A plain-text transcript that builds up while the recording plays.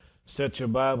Set your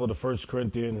Bible to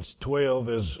 1Corinthians 12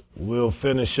 as we'll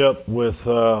finish up with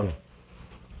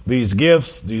these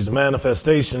gifts, these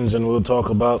manifestations, and we'll talk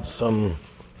about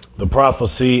the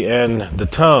prophecy and the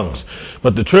tongues.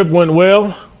 But the trip went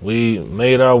well. We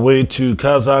made our way to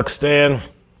Kazakhstan,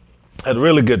 had a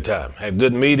really good time, had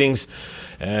good meetings,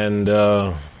 and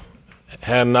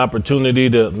had an opportunity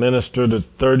to minister to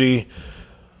 30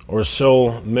 or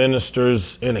so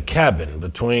ministers in a cabin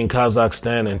between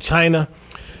Kazakhstan and China.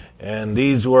 And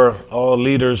these were all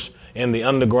leaders in the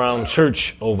underground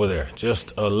church over there.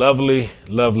 Just a lovely,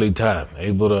 lovely time.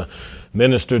 Able to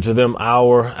minister to them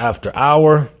hour after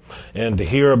hour and to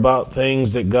hear about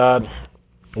things that God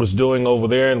was doing over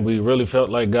there. And we really felt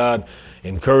like God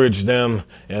encouraged them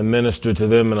and ministered to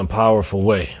them in a powerful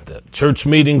way. The church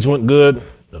meetings went good.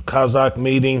 The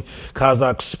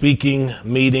Kazakh speaking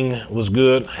meeting was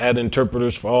good. Had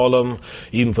interpreters for all of them,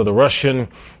 even for the Russian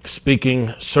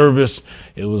speaking service.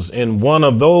 It was in one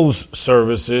of those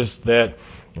services that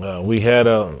we had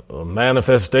a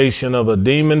manifestation of a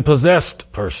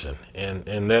demon-possessed person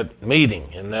in that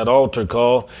meeting, in that altar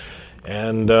call.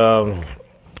 And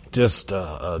just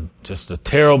a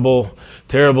terrible,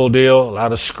 terrible deal. A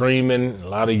lot of screaming, a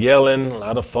lot of yelling, a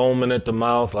lot of foaming at the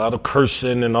mouth, a lot of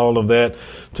cursing and all of that.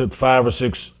 Took 5 or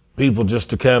 6 people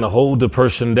just to kind of hold the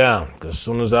person down. Because as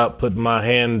soon as I put my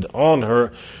hand on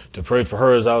her to pray for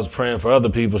her as I was praying for other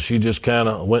people, she just kind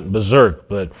of went berserk.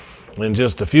 But in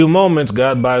just a few moments,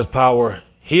 God by his power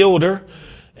healed her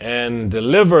and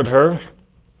delivered her.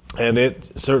 And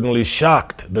it certainly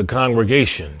shocked the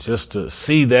congregation just to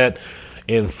see that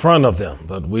in front of them.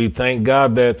 But we thank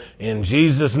God that in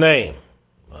Jesus' name,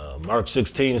 Mark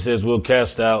 16 says we'll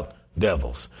cast out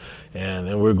devils.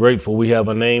 And we're grateful we have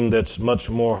a name that's much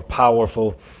more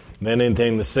powerful than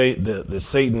anything that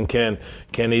Satan can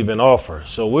even offer.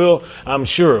 So I'm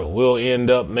sure we'll end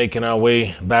up making our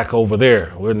way back over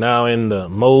there. We're now in the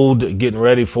mode getting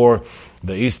ready for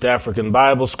the East African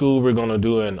Bible School we're going to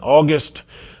do in August.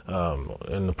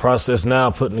 In the process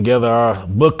now, putting together our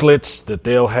booklets that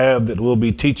they'll have that we'll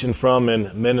be teaching from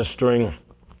and ministering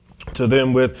to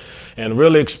them with, and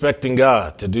really expecting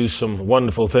God to do some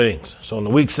wonderful things. So in the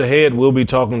weeks ahead, we'll be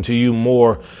talking to you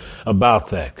more about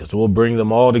that, because we'll bring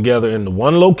them all together into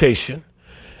one location,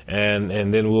 and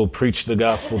then we'll preach the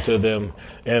gospel to them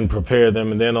and prepare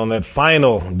them. And then on that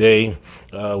final day,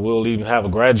 we'll even have a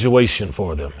graduation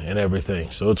for them and everything.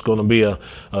 So it's going to be a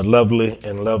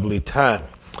lovely time.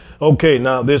 Okay,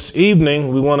 now this evening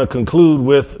we want to conclude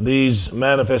with these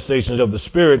manifestations of the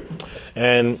Spirit,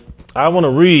 and I want to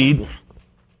read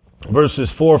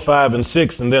verses 4, 5, and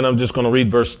 6, and then I'm just going to read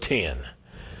verse 10.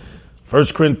 1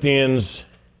 Corinthians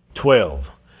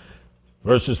 12,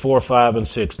 verses 4, 5, and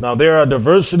 6. Now there are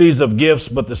diversities of gifts,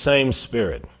 but the same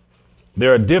Spirit.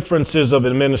 There are differences of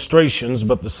administrations,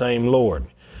 but the same Lord.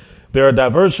 There are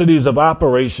diversities of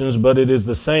operations, but it is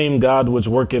the same God which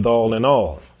worketh all in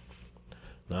all.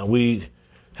 Now, we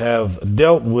have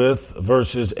dealt with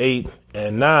verses 8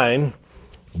 and 9,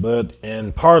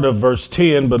 and part of verse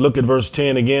 10, but look at verse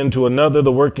 10 again. To another,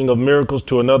 the working of miracles,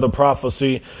 to another,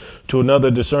 prophecy, to another,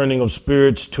 discerning of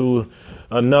spirits, to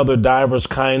another, divers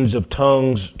kinds of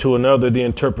tongues, to another, the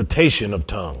interpretation of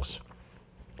tongues.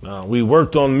 Now, we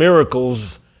worked on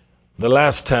miracles the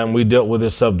last time we dealt with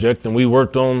this subject, and we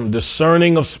worked on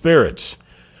discerning of spirits.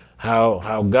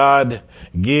 How God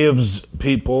gives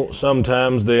people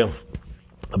sometimes the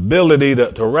ability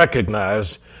to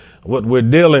recognize what we're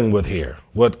dealing with here,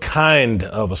 what kind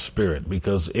of a spirit.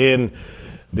 Because in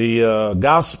the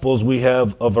Gospels, we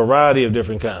have a variety of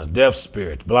different kinds: deaf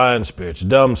spirits, blind spirits,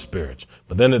 dumb spirits.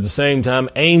 But then at the same time,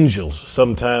 angels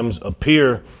sometimes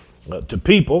appear to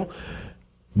people.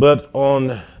 But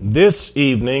on this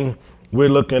evening, we're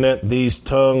looking at these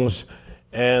tongues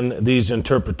and these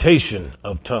interpretation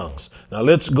of tongues. Now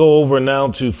let's go over now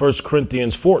to 1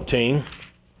 Corinthians 14,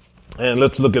 and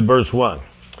let's look at verse 1.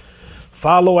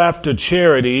 Follow after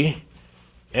charity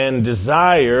and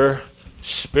desire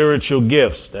spiritual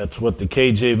gifts. That's what the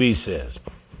KJV says.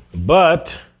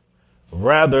 But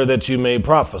rather that you may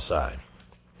prophesy.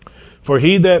 For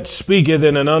he that speaketh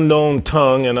in an unknown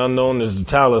tongue, and unknown is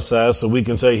italicized, so we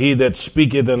can say he that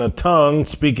speaketh in a tongue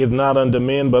speaketh not unto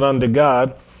men, but unto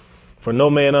God. For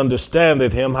no man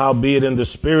understandeth him, howbeit in the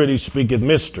spirit he speaketh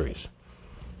mysteries.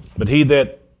 But he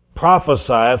that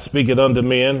prophesieth speaketh unto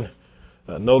men.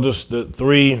 Notice the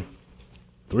three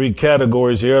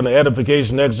categories here: the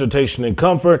edification, exhortation, and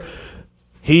comfort.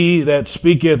 He that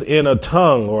speaketh in a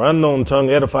tongue or unknown tongue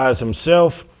edifies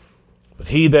himself. But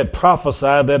he that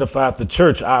prophesieth edifieth the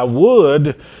church. I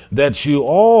would that you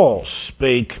all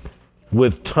spake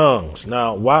with tongues.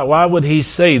 Now, why would he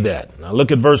say that? Now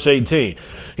look at verse 18.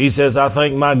 He says, I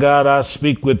thank my God I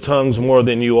speak with tongues more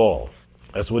than you all.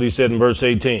 That's what he said in verse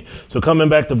 18. So coming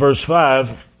back to verse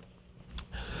 5,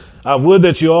 I would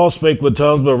that you all spake with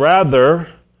tongues, but rather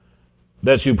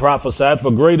that you prophesied,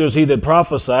 for greater is he that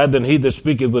prophesied than he that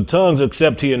speaketh with tongues,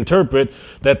 except he interpret,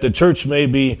 that the church may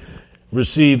be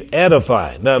received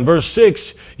edified. Now in verse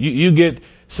 6, you get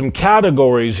some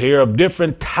categories here of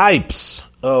different types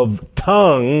of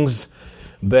tongues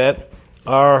that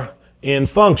are in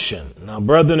function. Now,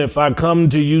 brethren, if I come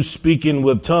to you speaking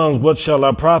with tongues, what shall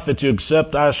I profit you,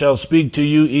 except I shall speak to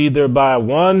you either by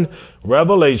 1,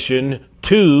 revelation,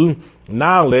 2,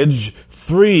 knowledge,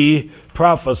 3,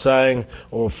 prophesying,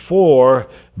 or 4,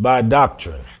 by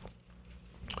doctrine.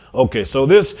 Okay, so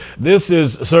this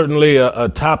is certainly a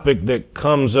topic that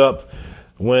comes up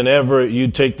whenever you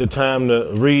take the time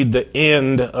to read the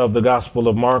end of the Gospel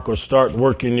of Mark or start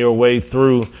working your way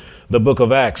through the book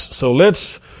of Acts. So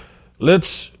let's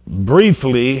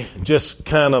briefly just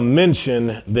kind of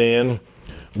mention then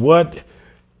what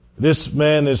this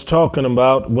man is talking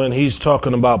about when he's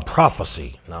talking about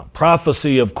prophecy. Now,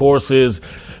 prophecy, of course, is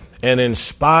an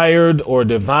inspired or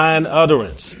divine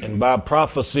utterance. And by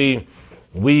prophecy,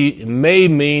 we may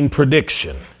mean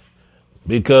prediction.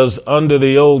 Because under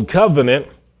the old covenant,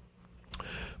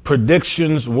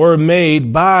 predictions were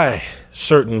made by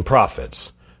certain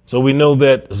prophets. So we know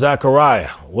that Zechariah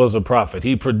was a prophet.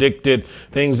 He predicted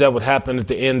things that would happen at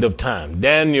the end of time.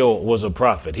 Daniel was a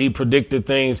prophet. He predicted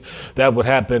things that would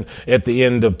happen at the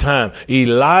end of time.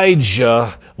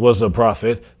 Elijah was a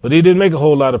prophet, but he didn't make a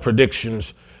whole lot of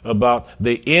predictions about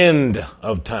the end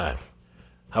of time.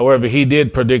 However, he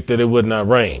did predict that it would not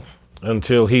rain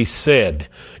until he said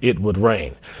it would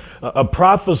rain. A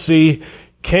prophecy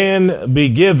can be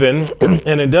given,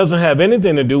 and it doesn't have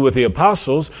anything to do with the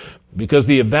apostles, because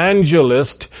the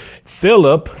evangelist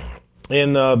Philip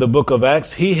in the book of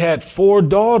Acts, he had 4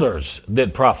 daughters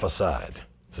that prophesied.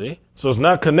 See? So it's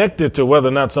not connected to whether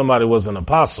or not somebody was an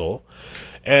apostle.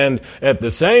 And at the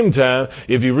same time,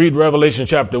 if you read Revelation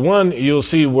chapter 1, you'll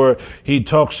see where he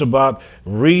talks about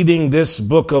reading this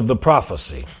book of the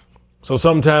prophecy. So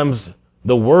sometimes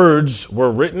the words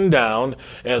were written down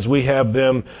as we have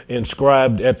them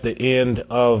inscribed at the end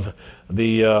of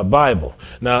the Bible.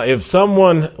 Now, if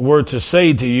someone were to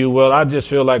say to you, well, I just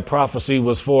feel like prophecy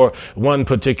was for one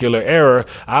particular era,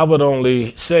 I would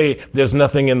only say there's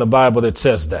nothing in the Bible that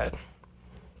says that.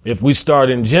 If we start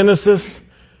in Genesis,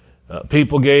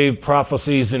 people gave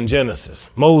prophecies in Genesis.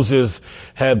 Moses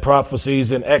had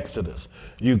prophecies in Exodus.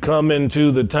 You come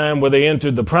into the time where they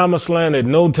entered the promised land. At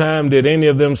no time did any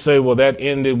of them say, well, that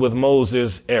ended with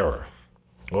Moses' era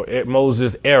or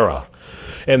Moses' era.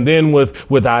 And then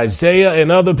with Isaiah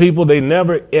and other people, they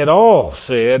never at all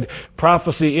said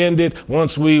prophecy ended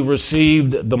once we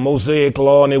received the Mosaic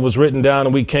law and it was written down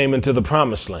and we came into the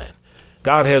promised land.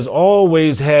 God has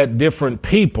always had different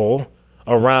people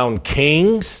around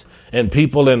kings and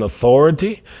people in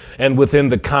authority and within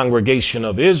the congregation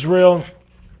of Israel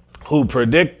who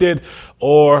predicted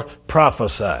or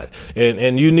prophesied.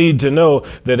 And you need to know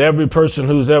that every person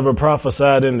who's ever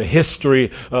prophesied in the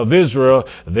history of Israel,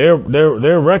 their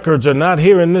records are not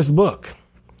here in this book.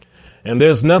 And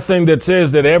there's nothing that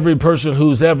says that every person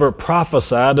who's ever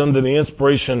prophesied under the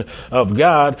inspiration of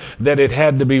God, that it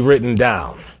had to be written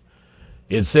down.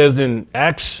 It says in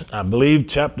Acts, I believe,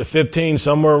 chapter 15,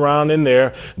 somewhere around in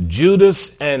there,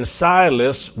 Judas and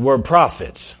Silas were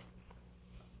prophets.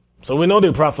 So we know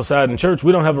they prophesied in church.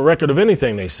 We don't have a record of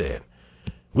anything they said.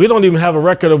 We don't even have a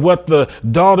record of what the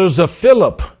daughters of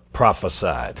Philip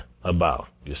prophesied about,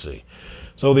 you see.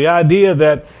 So the idea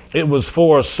that it was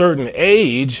for a certain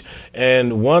age,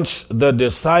 and once the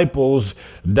disciples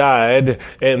died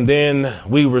and then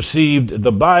we received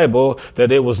the Bible,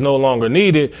 that it was no longer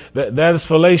needed, that is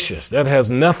fallacious. That has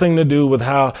nothing to do with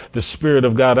how the Spirit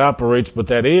of God operates, but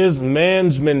that is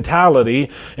man's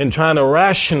mentality in trying to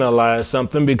rationalize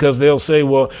something, because they'll say,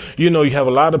 well, you have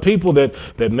a lot of people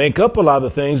that make up a lot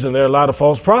of things, and there are a lot of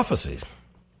false prophecies.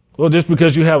 Well, just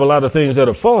because you have a lot of things that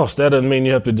are false, that doesn't mean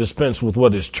you have to dispense with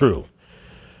what is true.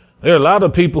 There are a lot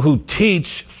of people who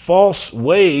teach false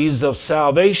ways of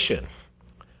salvation.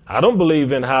 I don't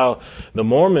believe in how the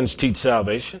Mormons teach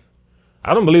salvation.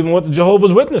 I don't believe in what the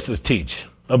Jehovah's Witnesses teach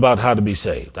about how to be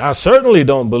saved. I certainly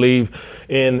don't believe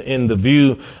in the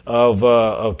view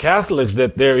of Catholics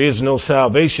that there is no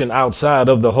salvation outside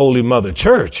of the Holy Mother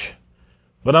Church.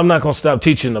 But I'm not going to stop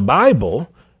teaching the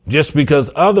Bible just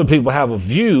because other people have a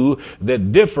view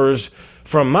that differs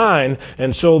from mine.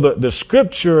 And so the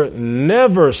scripture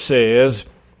never says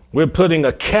we're putting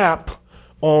a cap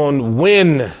on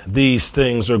when these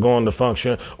things are going to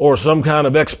function or some kind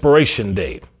of expiration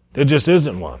date. There just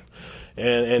isn't one.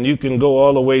 And you can go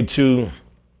all the way to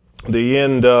the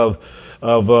end of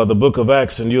the book of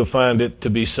Acts and you'll find it to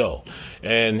be so.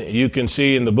 And you can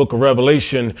see in the book of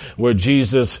Revelation where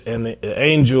Jesus and the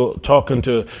angel talking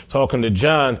to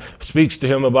John speaks to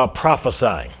him about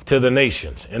prophesying to the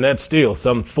nations. And that's still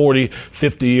some 40,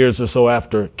 50 years or so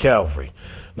after Calvary.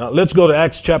 Now let's go to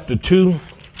Acts chapter 2.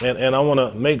 And I want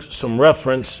to make some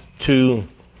reference to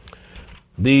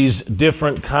these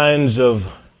different kinds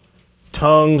of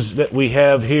tongues that we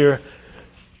have here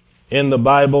in the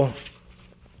Bible.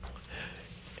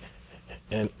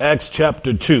 In Acts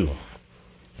chapter 2.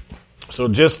 So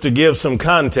just to give some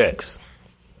context,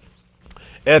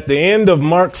 at the end of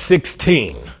Mark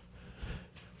 16,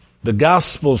 the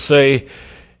Gospels say,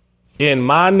 in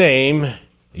my name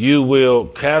you will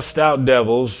cast out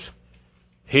devils,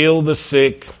 heal the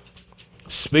sick,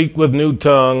 speak with new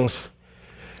tongues,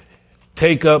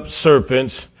 take up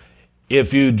serpents.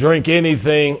 If you drink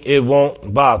anything, it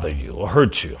won't bother you or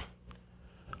hurt you.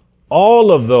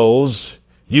 All of those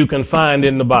you can find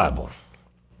in the Bible,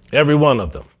 every one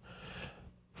of them.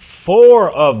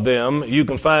 4 of them you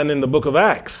can find in the book of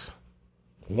Acts.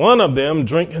 One of them,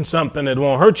 drinking something that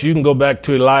won't hurt you. You can go back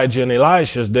to Elijah and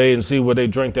Elisha's day and see where they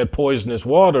drank that poisonous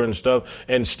water and stuff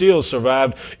and still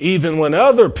survived, even when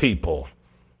other people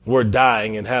were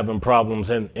dying and having problems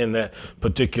in that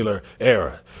particular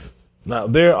era. Now,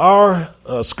 there are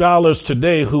scholars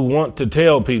today who want to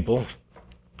tell people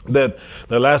that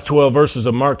the last 12 verses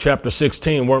of Mark chapter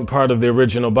 16 weren't part of the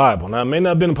original Bible. Now, it may not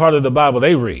have been part of the Bible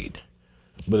they read,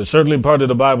 but it's certainly part of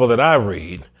the Bible that I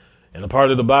read, and a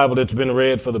part of the Bible that's been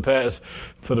read for the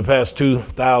past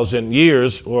 2,000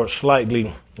 years or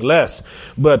slightly less.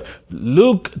 But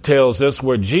Luke tells us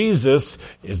where Jesus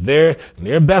is there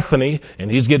near Bethany,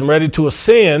 and he's getting ready to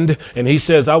ascend, and he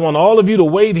says, I want all of you to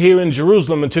wait here in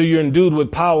Jerusalem until you're endued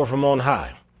with power from on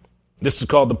high. This is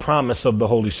called the promise of the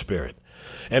Holy Spirit.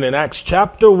 And in Acts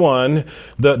chapter 1,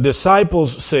 the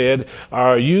disciples said,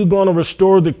 are you going to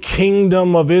restore the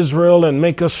kingdom of Israel and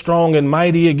make us strong and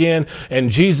mighty again? And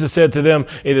Jesus said to them,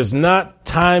 it is not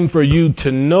time for you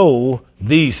to know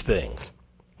these things,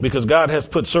 because God has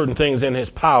put certain things in his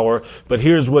power. But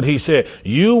here's what he said.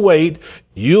 You wait,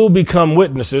 you'll become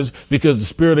witnesses, because the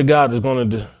Spirit of God is going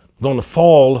to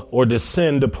fall or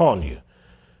descend upon you.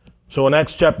 So in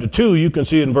Acts chapter 2, you can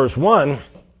see in verse 1,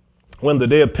 when the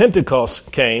day of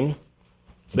Pentecost came,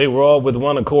 they were all with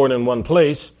one accord in one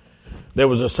place. There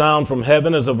was a sound from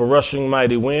heaven as of a rushing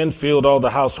mighty wind, filled all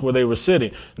the house where they were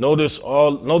sitting. Notice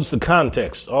the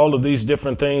context, all of these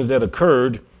different things that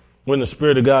occurred when the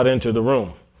Spirit of God entered the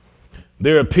room.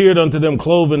 There appeared unto them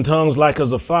cloven tongues like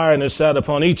as of fire, and it sat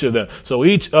upon each of them. So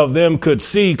each of them could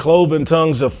see cloven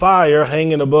tongues of fire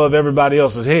hanging above everybody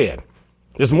else's head.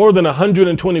 There's more than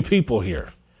 120 people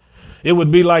here. It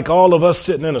would be like all of us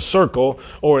sitting in a circle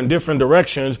or in different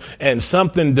directions, and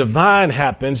something divine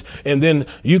happens, and then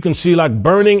you can see like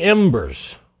burning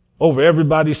embers over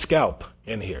everybody's scalp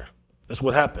in here. That's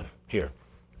what happened here.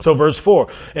 So verse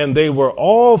 4, and they were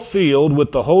all filled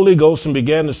with the Holy Ghost and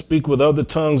began to speak with other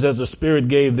tongues as the Spirit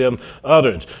gave them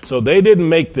utterance. So they didn't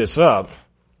make this up.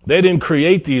 They didn't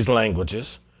create these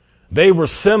languages. They were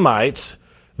Semites.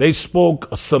 They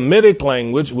spoke a Semitic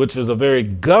language, which is a very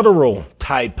guttural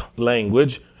type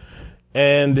language.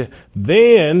 And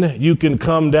then you can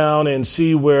come down and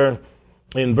see where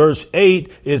in verse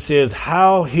 8 it says,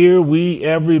 how hear we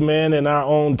every man in our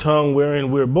own tongue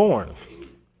wherein we're born.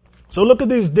 So look at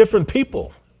these different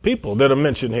people that are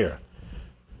mentioned here.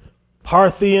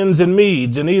 Parthians and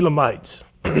Medes and Elamites.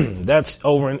 That's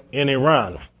over in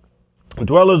Iran.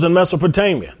 Dwellers in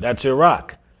Mesopotamia. That's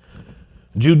Iraq.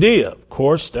 Judea, of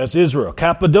course, that's Israel.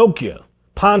 Cappadocia,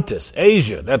 Pontus,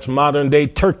 Asia, that's modern day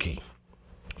Turkey.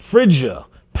 Phrygia,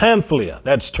 Pamphylia,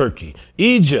 that's Turkey.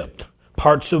 Egypt,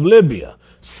 parts of Libya.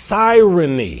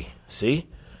 Cyrene, see?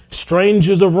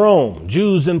 Strangers of Rome,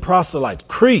 Jews and proselytes.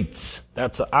 Cretes,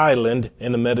 that's an island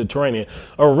in the Mediterranean.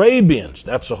 Arabians,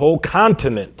 that's a whole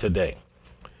continent today.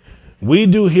 We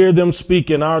do hear them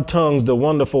speak in our tongues the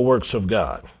wonderful works of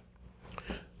God.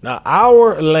 Now,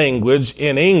 our language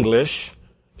in English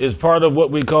is part of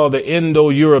what we call the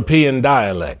Indo-European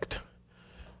dialect.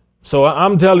 So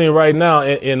I'm telling you right now,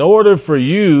 in order for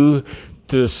you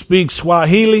to speak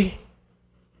Swahili,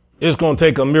 it's going to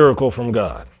take a miracle from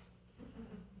God.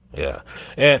 Yeah.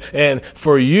 And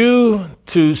for you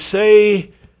to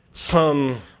say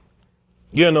some,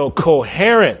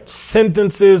 coherent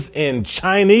sentences in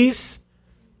Chinese,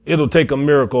 it'll take a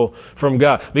miracle from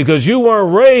God, because you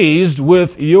weren't raised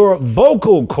with your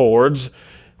vocal cords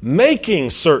making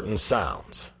certain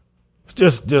sounds.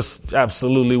 It's just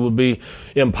absolutely would be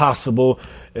impossible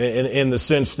in the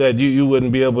sense that you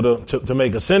wouldn't be able to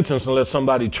make a sentence unless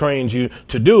somebody trains you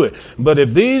to do it. But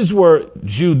if these were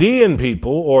Judean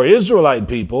people or Israelite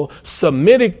people,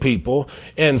 Semitic people,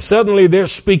 and suddenly they're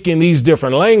speaking these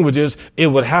different languages, it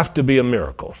would have to be a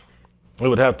miracle. It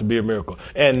would have to be a miracle.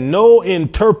 And no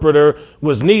interpreter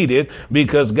was needed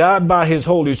because God, by his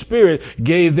Holy Spirit,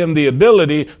 gave them the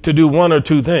ability to do one or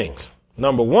two things.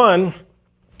 Number one,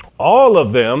 all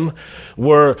of them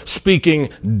were speaking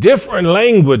different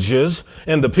languages,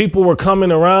 and the people were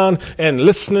coming around and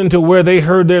listening to where they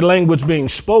heard their language being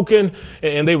spoken,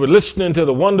 and they were listening to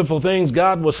the wonderful things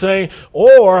God was saying,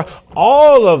 or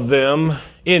all of them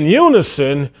in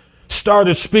unison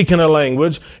started speaking a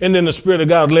language, and then the Spirit of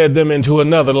God led them into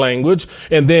another language,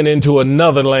 and then into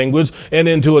another language, and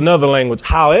into another language.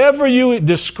 However you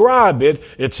describe it,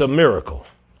 it's a miracle.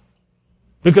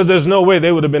 Because there's no way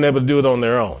they would have been able to do it on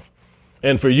their own.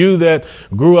 And for you that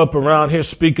grew up around here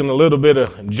speaking a little bit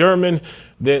of German,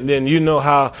 then you know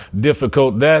how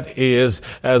difficult that is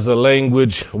as a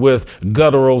language with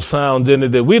guttural sounds in it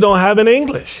that we don't have in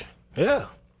English. Yeah.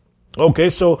 Okay,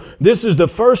 so this is the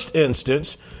first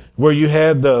instance where you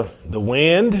had the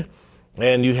wind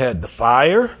and you had the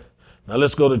fire. Now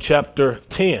let's go to chapter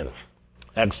 10,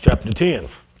 Acts chapter 10.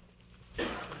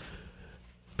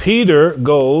 Peter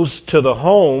goes to the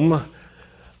home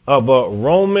of a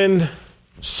Roman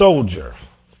soldier.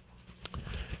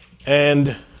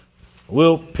 And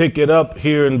we'll pick it up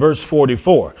here in verse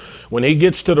 44. When he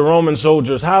gets to the Roman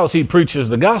soldier's house, he preaches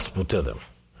the gospel to them.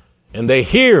 And they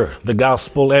hear the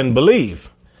gospel and believe.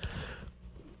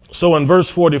 So in verse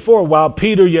 44, while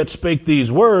Peter yet spake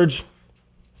these words,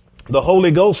 the Holy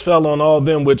Ghost fell on all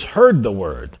them which heard the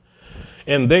word.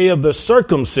 And they of the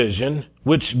circumcision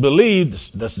which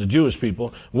believed, that's the Jewish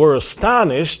people, were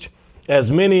astonished,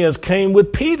 as many as came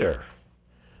with Peter.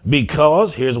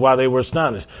 Because, here's why they were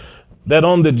astonished, that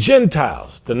on the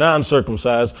Gentiles, the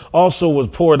non-circumcised, also was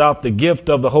poured out the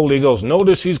gift of the Holy Ghost.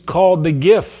 Notice he's called the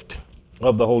gift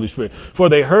of the Holy Spirit. For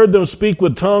they heard them speak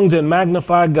with tongues and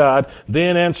magnify God.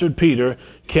 Then answered Peter,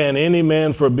 can any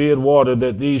man forbid water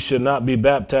that these should not be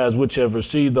baptized which have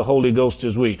received the Holy Ghost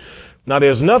as we? Now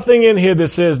there's nothing in here that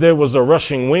says there was a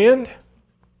rushing wind.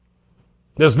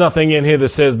 There's nothing in here that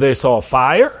says they saw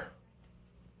fire.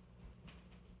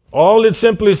 All it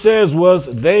simply says was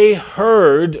they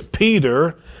heard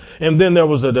Peter, and then there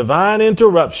was a divine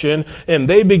interruption, and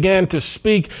they began to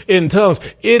speak in tongues.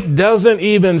 It doesn't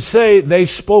even say they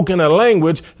spoke in a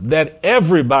language that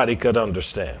everybody could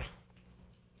understand.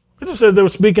 It just says they were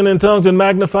speaking in tongues and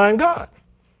magnifying God.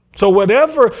 So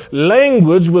whatever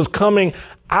language was coming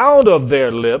out of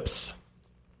their lips,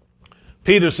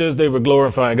 Peter says they were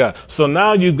glorifying God. So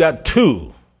now you've got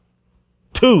two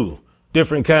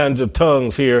different kinds of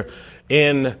tongues here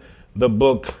in the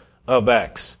book of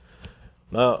Acts.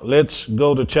 Now let's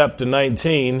go to chapter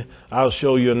 19. I'll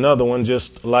show you another one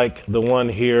just like the one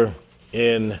here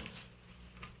in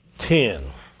 10.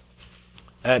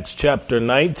 Acts chapter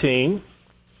 19.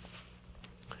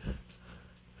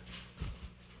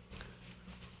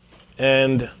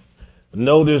 And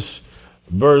notice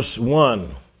verse 1.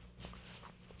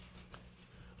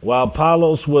 While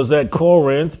Apollos was at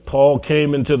Corinth, Paul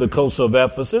came into the coast of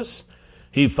Ephesus.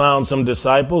 He found some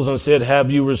disciples and said,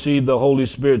 have you received the Holy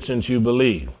Spirit since you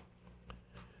believe?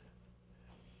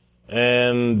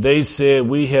 And they said,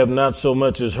 we have not so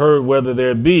much as heard whether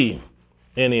there be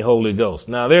any Holy Ghost.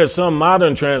 Now, there's some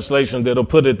modern translations that'll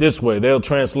put it this way. They'll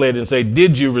translate it and say,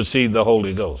 did you receive the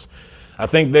Holy Ghost? I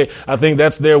think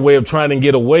that's their way of trying to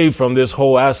get away from this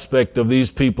whole aspect of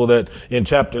these people that in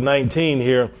chapter 19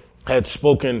 here had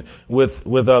spoken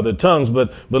with other tongues.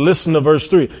 But listen to verse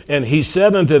 3. And he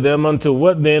said unto them, unto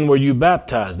what then were you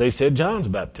baptized? They said, John's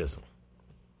baptism.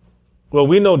 Well,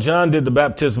 we know John did the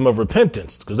baptism of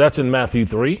repentance because that's in Matthew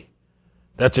 3.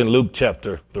 That's in Luke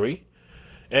chapter 3.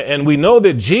 And we know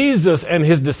that Jesus and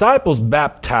his disciples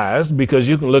baptized because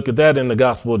you can look at that in the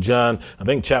Gospel of John, I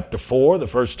think chapter 4, the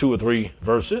first 2 or 3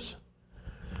 verses.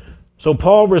 So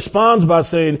Paul responds by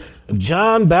saying,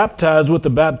 John baptized with the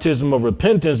baptism of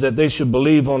repentance that they should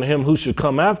believe on him who should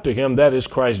come after him, that is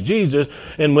Christ Jesus.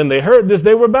 And when they heard this,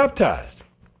 they were baptized.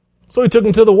 So he took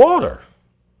them to the water.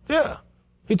 Yeah,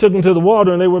 he took them to the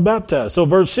water and they were baptized. So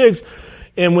verse 6,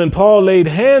 and when Paul laid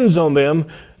hands on them,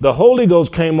 the Holy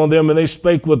Ghost came on them and they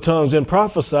spake with tongues and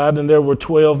prophesied, and there were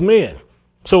 12 men.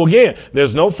 So again,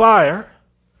 there's no fire,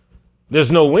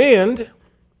 there's no wind,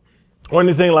 or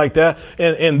anything like that.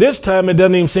 And this time it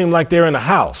doesn't even seem like they're in a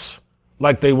house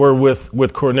like they were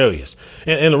with Cornelius.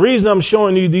 And the reason I'm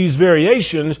showing you these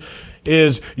variations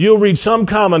is you'll read some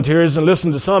commentaries and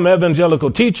listen to some evangelical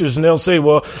teachers, and they'll say,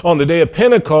 well, on the day of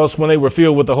Pentecost, when they were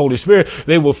filled with the Holy Spirit,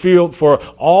 they were filled for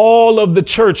all of the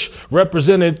church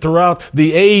represented throughout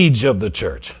the age of the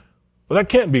church. Well, that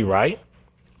can't be right,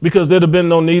 because there'd have been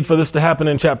no need for this to happen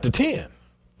in chapter 10.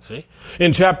 See,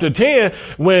 in chapter 10,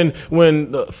 when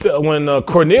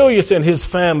Cornelius and his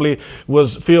family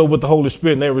was filled with the Holy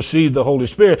Spirit and they received the Holy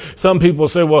Spirit, some people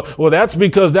say, well, that's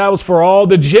because that was for all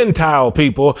the Gentile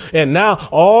people. And now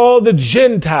all the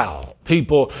Gentile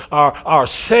people are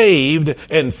saved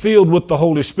and filled with the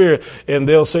Holy Spirit. And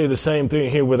they'll say the same thing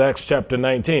here with Acts chapter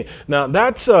 19. Now,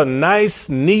 that's a nice,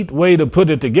 neat way to put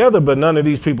it together, but none of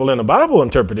these people in the Bible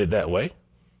interpret it that way.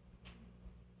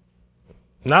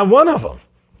 Not one of them.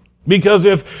 Because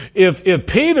if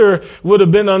Peter would have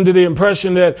been under the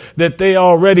impression that they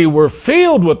already were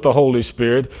filled with the Holy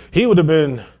Spirit, he would have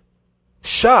been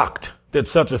shocked that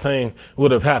such a thing would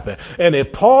have happened. And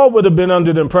if Paul would have been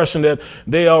under the impression that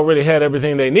they already had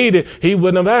everything they needed, he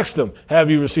wouldn't have asked them, have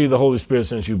you received the Holy Spirit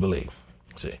since you believe?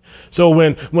 See. So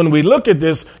when we look at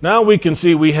this, now we can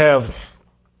see we have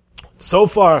so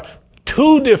far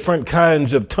two different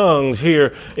kinds of tongues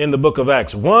here in the book of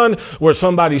Acts. One where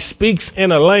somebody speaks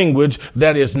in a language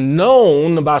that is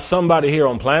known by somebody here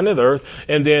on planet Earth.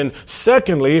 And then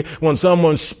secondly, when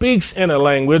someone speaks in a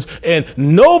language and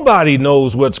nobody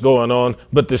knows what's going on,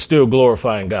 but they're still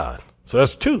glorifying God. So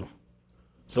that's two.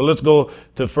 So let's go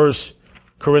to 1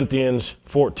 Corinthians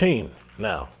 14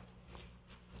 now.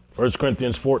 1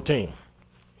 Corinthians 14.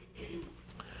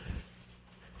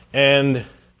 And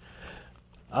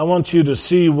I want you to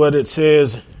see what it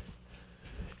says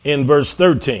in verse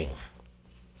 13.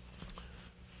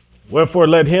 Wherefore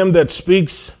let him that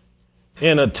speaks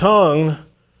in a tongue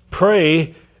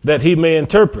pray that he may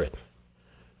interpret.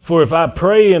 For if I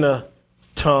pray in a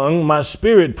tongue, my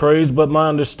spirit prays, but my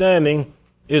understanding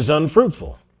is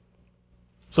unfruitful.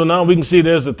 So now we can see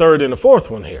there's the third and the fourth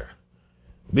one here.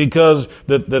 Because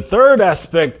the third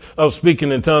aspect of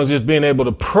speaking in tongues is being able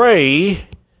to pray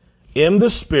in the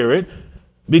Spirit.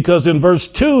 Because in verse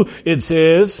 2, it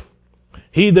says,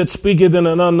 he that speaketh in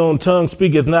an unknown tongue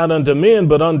speaketh not unto men,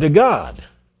 but unto God.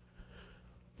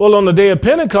 Well, on the day of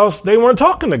Pentecost, they weren't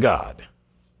talking to God.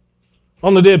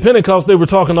 On the day of Pentecost, they were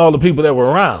talking to all the people that were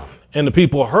around. And the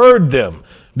people heard them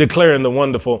declaring the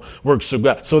wonderful works of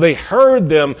God. So they heard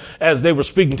them as they were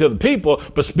speaking to the people,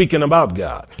 but speaking about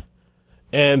God.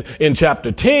 And in chapter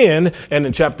 10 and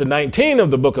in chapter 19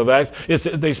 of the book of Acts, it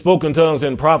says they spoke in tongues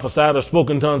and prophesied, or spoke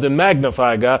in tongues and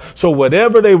magnified God. So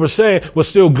whatever they were saying was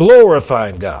still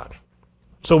glorifying God.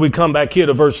 So we come back here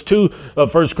to verse 2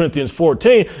 of 1 Corinthians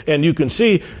 14, and you can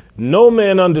see no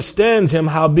man understands him,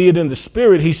 howbeit in the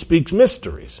Spirit he speaks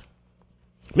mysteries.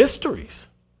 Mysteries.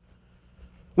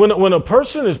 When a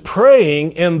person is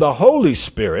praying in the Holy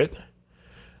Spirit,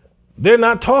 they're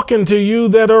not talking to you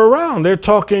that are around. They're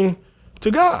talking to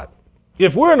God.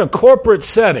 If we're in a corporate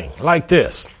setting like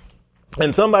this,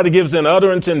 and somebody gives an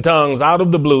utterance in tongues out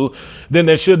of the blue, then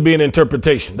there should be an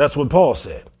interpretation. That's what Paul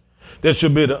said. There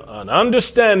should be an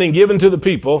understanding given to the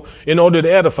people in order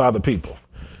to edify the people.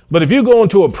 But if you go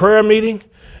into a prayer meeting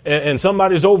and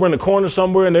somebody's over in the corner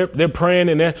somewhere and they're praying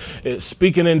and they're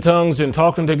speaking in tongues and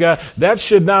talking to God, that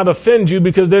should not offend you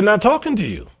because they're not talking to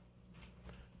you.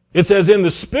 It says in the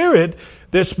Spirit,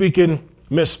 they're speaking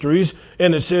mysteries,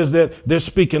 and it says that they're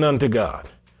speaking unto God.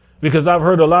 Because I've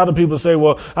heard a lot of people say,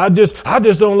 well, I just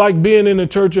don't like being in the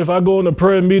church. If I go in a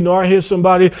prayer meeting or I hear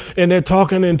somebody and they're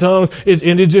talking in tongues,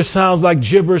 and it just sounds like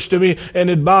gibberish to me and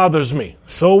it bothers me.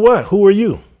 So what? Who are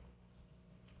you?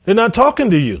 They're not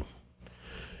talking to you.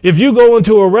 If you go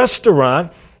into a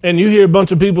restaurant and you hear a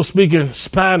bunch of people speaking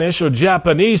Spanish or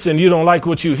Japanese and you don't like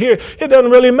what you hear, it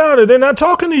doesn't really matter. They're not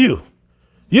talking to you.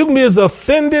 You can be as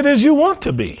offended as you want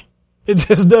to be. It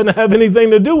just doesn't have anything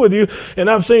to do with you. And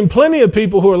I've seen plenty of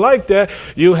people who are like that.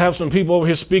 You have some people over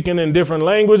here speaking in different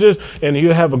languages, and you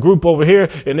have a group over here,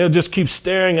 and they'll just keep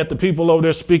staring at the people over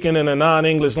there speaking in a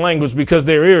non-English language because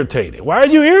they're irritated. Why are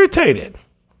you irritated?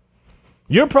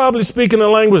 You're probably speaking a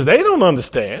language they don't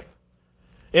understand.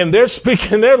 And they're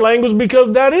speaking their language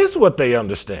because that is what they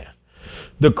understand.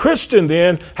 The Christian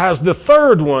then has the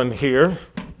third one here,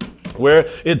 where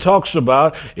it talks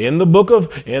about in the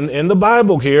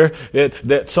Bible here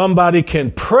that somebody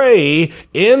can pray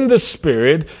in the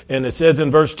Spirit. And it says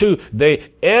in verse 2,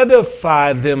 they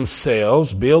edify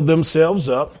themselves, build themselves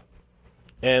up.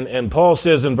 And Paul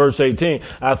says in verse 18,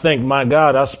 I thank my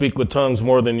God I speak with tongues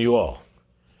more than you all.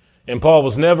 And Paul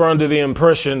was never under the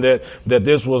impression that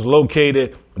this was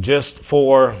located just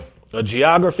for a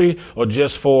geography or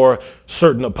just for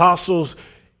certain apostles.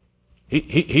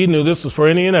 He knew this was for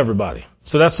any and everybody.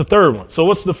 So that's the third one. So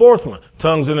what's the fourth one?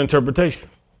 Tongues and interpretation.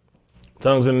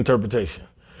 Tongues and interpretation.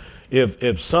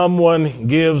 If someone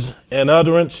gives an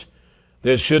utterance,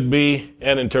 there should be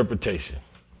an interpretation.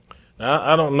 Now,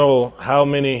 I don't know how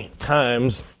many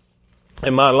times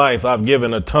in my life I've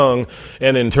given a tongue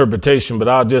and interpretation, but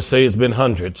I'll just say it's been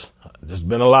hundreds. There's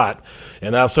been a lot.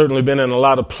 And I've certainly been in a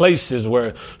lot of places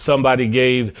where somebody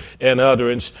gave an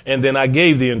utterance and then I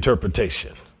gave the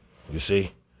interpretation. You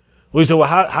see? We say, well,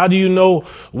 how do you know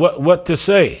what to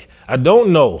say? I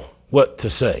don't know what to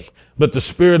say, but the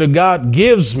Spirit of God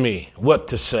gives me what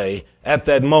to say at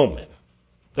that moment.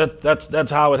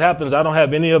 That's how it happens. I don't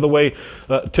have any other way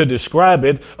to describe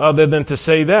it other than to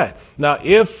say that. Now,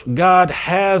 if God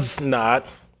has not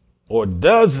or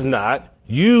does not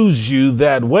use you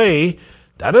that way,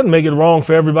 that doesn't make it wrong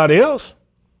for everybody else.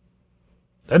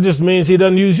 That just means he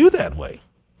doesn't use you that way.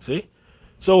 See?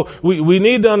 So we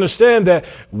need to understand that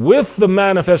with the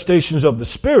manifestations of the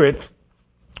Spirit,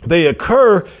 they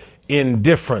occur in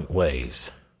different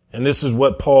ways. And this is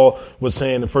what Paul was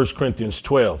saying in 1Corinthians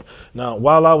 12. Now,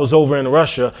 while I was over in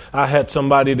Russia, I had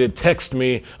somebody that text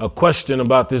me a question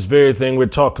about this very thing we're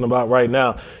talking about right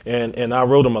now. And I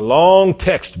wrote him a long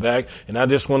text back. And I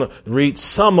just want to read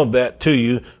some of that to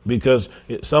you because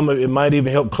some of it might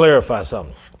even help clarify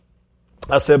something.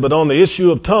 I said, but on the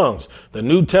issue of tongues, the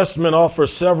New Testament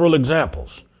offers several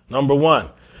examples. Number one,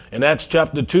 in Acts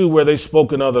chapter 2, where they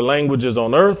spoke in other languages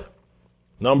on earth.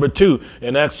 Number 2,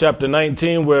 in Acts chapter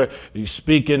 19, where you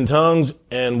speak in tongues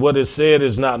and what is said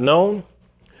is not known.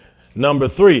 Number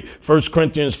 3, 1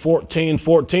 Corinthians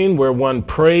 14:14, where one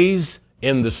prays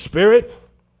in the Spirit.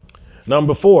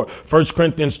 Number 4, 1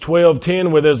 Corinthians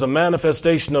 12:10, where there's a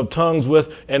manifestation of tongues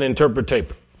with an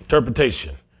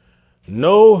interpretation.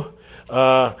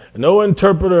 An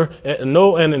interpreter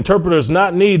is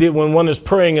not needed when one is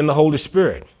praying in the Holy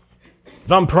Spirit.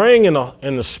 If I'm praying in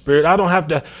the Spirit, I don't have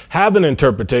to have an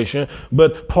interpretation,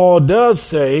 but Paul does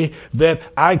say that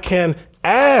I can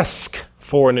ask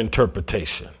for an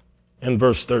interpretation in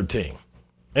verse 13,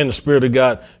 and the Spirit of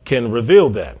God can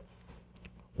reveal that.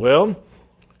 Well,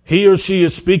 he or she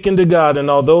is speaking to God, and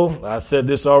although, I said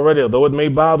this already, although it may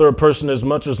bother a person as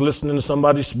much as listening to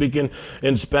somebody speaking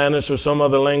in Spanish or some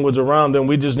other language around them,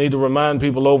 we just need to remind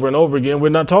people over and over again, we're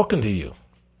not talking to you.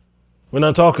 We're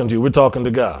not talking to you, we're talking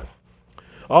to God.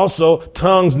 Also,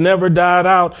 tongues never died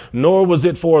out, nor was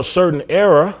it for a certain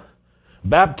era.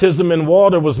 Baptism in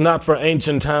water was not for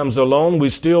ancient times alone. We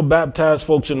still baptize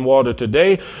folks in water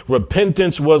today.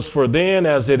 Repentance was for then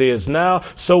as it is now.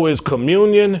 So is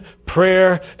communion,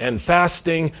 prayer, and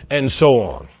fasting, and so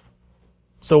on.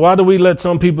 So why do we let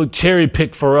some people cherry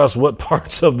pick for us what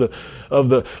parts of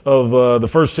the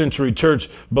first century church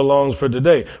belongs for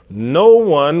today? No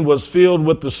one was filled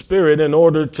with the Spirit in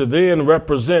order to then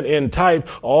represent in type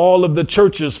all of the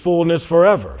church's fullness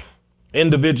forever.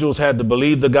 Individuals had to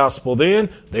believe the gospel then,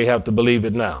 they have to believe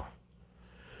it now.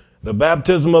 The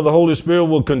baptism of the Holy Spirit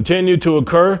will continue to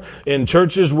occur in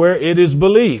churches where it is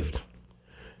believed.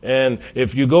 And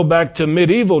if you go back to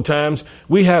medieval times,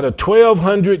 we had a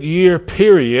 1200-year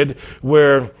period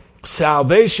where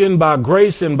salvation by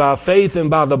grace and by faith and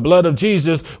by the blood of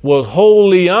Jesus was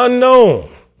wholly unknown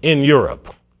in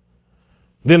Europe.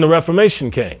 Then the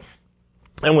Reformation came.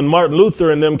 And when Martin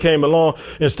Luther and them came along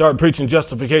and started preaching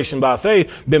justification by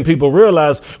faith, then people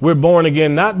realized we're born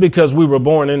again not because we were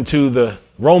born into the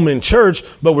Roman church,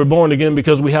 but we're born again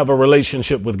because we have a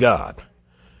relationship with God.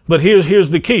 But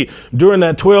here's the key. During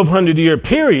that 1200-year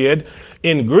period,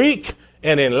 in Greek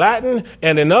and in Latin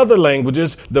and in other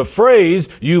languages, the phrase,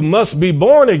 you must be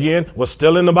born again, was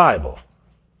still in the Bible.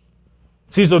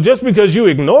 See, so just because you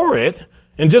ignore it,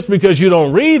 and just because you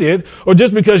don't read it, or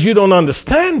just because you don't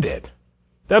understand it,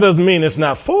 that doesn't mean it's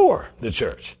not for the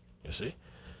church, you see.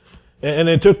 And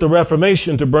it took the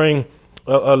Reformation to bring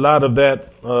a lot of that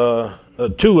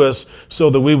to us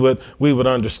so that we would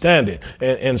understand it.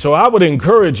 And so I would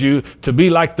encourage you to be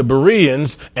like the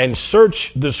Bereans and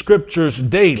search the scriptures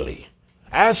daily.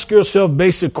 Ask yourself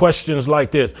basic questions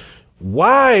like this.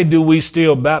 Why do we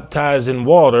still baptize in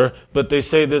water, but they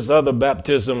say this other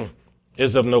baptism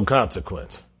is of no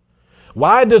consequence?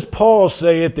 Why does Paul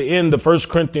say at the end of 1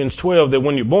 Corinthians 12 that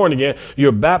when you're born again,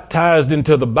 you're baptized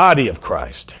into the body of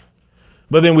Christ?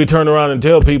 But then we turn around and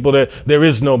tell people that there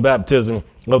is no baptism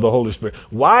of the Holy Spirit.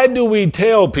 Why do we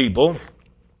tell people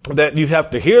that you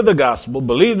have to hear the gospel,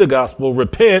 believe the gospel,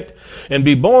 repent, and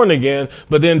be born again,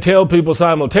 but then tell people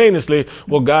simultaneously,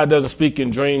 well, God doesn't speak in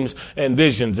dreams and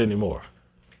visions anymore?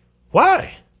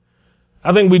 Why?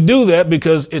 I think we do that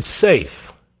because it's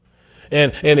safe.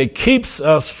 And it keeps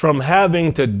us from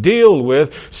having to deal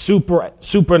with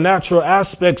supernatural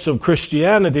aspects of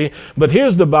Christianity. But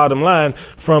here's the bottom line.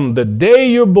 From the day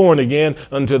you're born again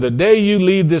until the day you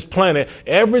leave this planet,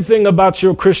 everything about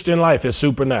your Christian life is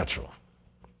supernatural.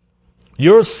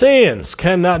 Your sins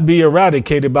cannot be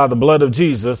eradicated by the blood of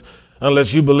Jesus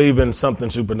unless you believe in something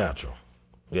supernatural.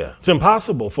 Yeah, it's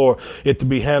impossible for it to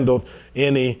be handled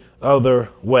any other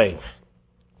way.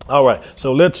 All right,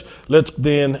 so let's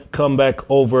then come back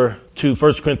over to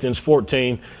 1 Corinthians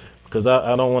 14, because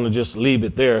I don't want to just leave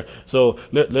it there. So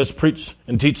let's preach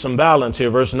and teach some balance here.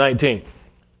 Verse 19.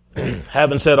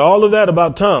 Having said all of that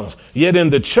about tongues, yet in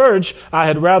the church I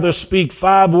had rather speak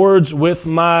 5 words with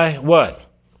my what?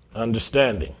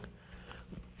 Understanding.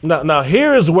 Now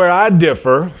here is where I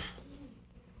differ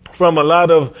from a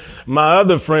lot of my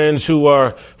other friends who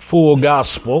are full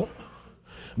gospel.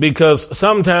 Because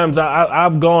sometimes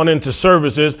I've gone into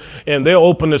services and they'll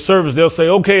open the service. They'll say,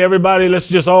 okay, everybody, let's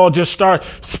just all start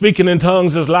speaking in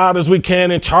tongues as loud as we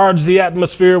can and charge the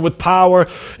atmosphere with power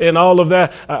and all of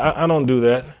that. I don't do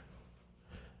that.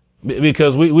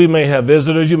 Because we may have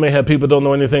visitors. You may have people who don't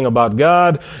know anything about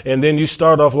God. And then you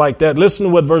start off like that. Listen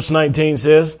to what verse 19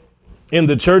 says. In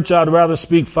the church, I'd rather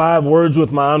speak 5 words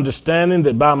with my understanding,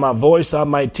 that by my voice I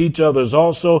might teach others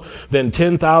also, than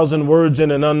 10,000 words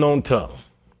in an unknown tongue.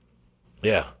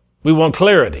 Yeah, we want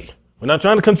clarity. We're not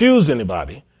trying to confuse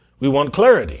anybody. We want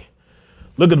clarity.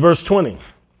 Look at verse 20.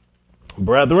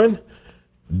 Brethren,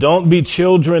 don't be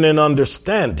children in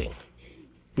understanding,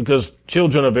 because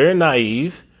children are very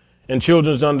naive, and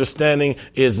children's understanding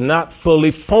is not fully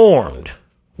formed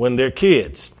when they're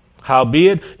kids.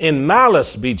 Howbeit, in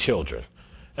malice be children.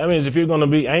 That means if you're going to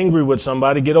be angry with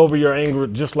somebody, get over your anger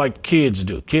just like kids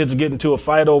do. Kids get into a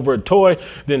fight over a toy,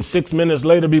 then 6 minutes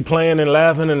later be playing and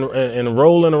laughing and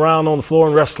rolling around on the floor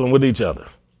and wrestling with each other.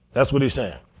 That's what he's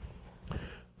saying.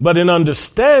 But in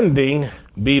understanding,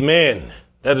 be men.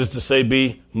 That is to say,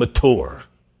 be mature.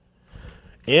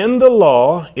 In the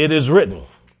law, it is written,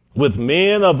 with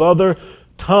men of other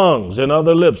tongues and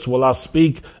other lips will I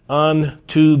speak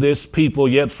unto this people,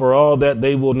 yet for all that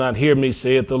they will not hear me,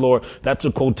 saith the Lord. That's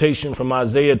a quotation from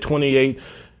Isaiah 28,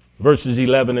 verses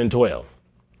 11 and 12.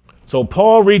 So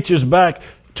Paul reaches back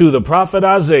to the prophet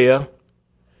Isaiah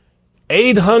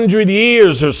 800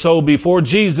 years or so before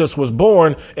Jesus was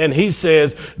born, and he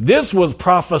says this was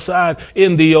prophesied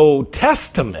in the Old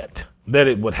Testament that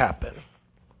it would happen.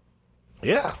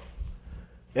 Yeah.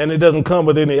 And it doesn't come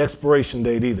with any expiration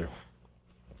date either.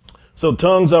 So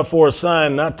tongues are for a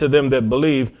sign, not to them that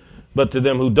believe, but to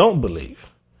them who don't believe.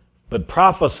 But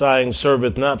prophesying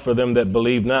serveth not for them that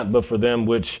believe not, but for them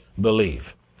which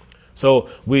believe. So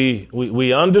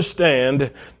we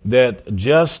understand that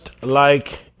just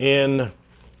like in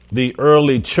the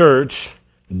early church,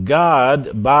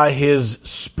 God, by his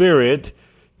Spirit,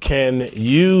 can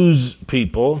use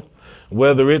people,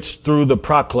 whether it's through the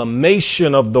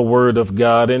proclamation of the word of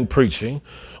God in preaching,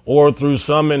 or through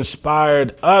some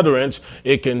inspired utterance.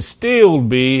 It can still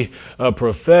be a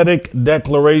prophetic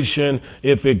declaration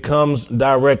if it comes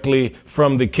directly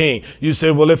from the king. You say,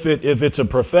 well, if it's a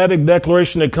prophetic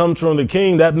declaration that comes from the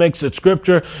king, that makes it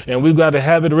scripture and we've got to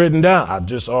have it written down. I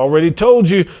just already told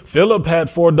you, Philip had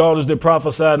 4 daughters that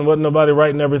prophesied and wasn't nobody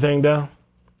writing everything down.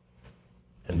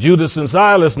 And Judas and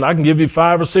Silas, and I can give you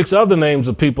 5 or 6 other names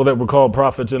of people that were called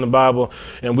prophets in the Bible,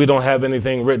 and we don't have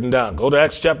anything written down. Go to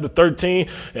Acts chapter 13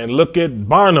 and look at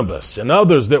Barnabas and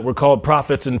others that were called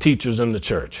prophets and teachers in the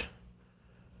church.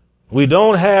 We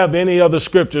don't have any other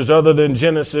scriptures other than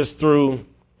Genesis through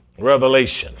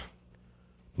Revelation.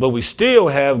 But we still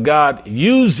have God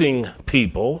using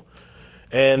people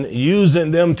and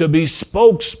using them to be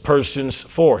spokespersons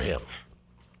for him.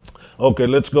 Okay,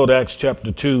 let's go to Acts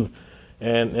chapter 2.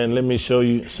 And let me show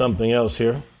you something else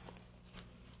here.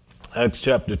 Acts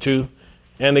chapter 2.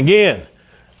 And again,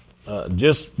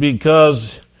 just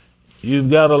because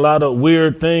you've got a lot of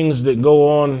weird things that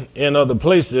go on in other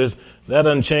places, that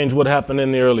doesn't change what happened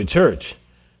in the early church.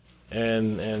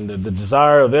 And the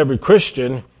desire of every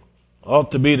Christian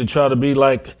ought to be to try to be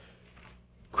like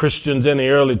Christians in the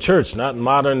early church, not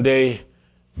modern day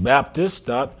Baptists,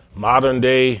 not modern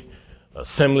day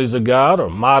Assemblies of God or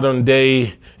modern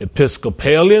day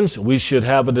Episcopalians. We should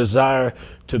have a desire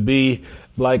to be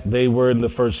like they were in the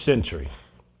first century.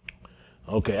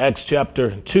 Okay, Acts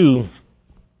chapter 2,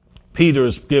 Peter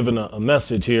is given a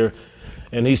message here,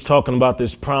 and he's talking about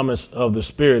this promise of the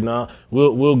Spirit. Now,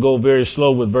 we'll go very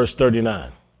slow with verse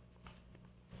 39.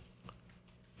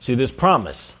 See this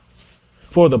promise.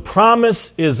 For the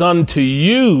promise is unto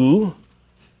you.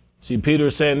 See, Peter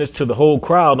is saying this to the whole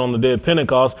crowd on the day of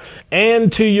Pentecost,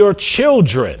 and to your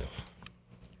children.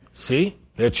 See,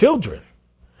 they're children.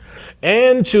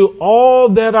 And to all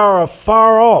that are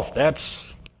afar off,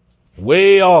 that's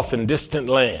way off in distant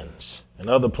lands and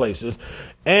other places,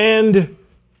 and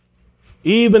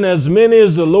even as many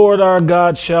as the Lord our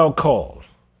God shall call.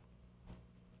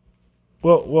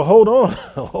 Well, hold on.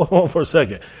 Hold on for a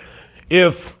second.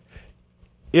 If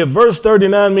verse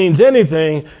 39 means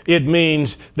anything, it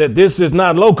means that this is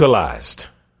not localized.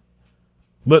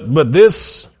 But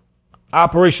this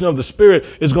operation of the Spirit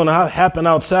is going to happen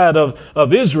outside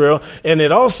of Israel. And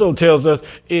it also tells us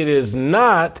it is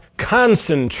not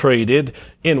concentrated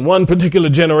in one particular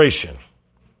generation.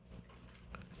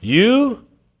 You,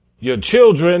 your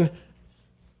children,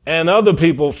 and other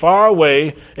people far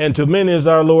away, and to many as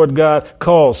our Lord God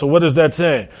calls. So what is that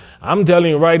saying? I'm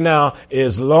telling you right now,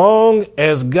 as long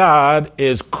as God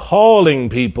is calling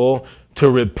people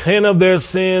to repent of their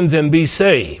sins and be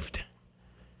saved,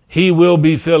 he will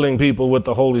be filling people with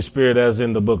the Holy Spirit, as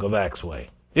in the book of Acts way.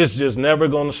 It's just never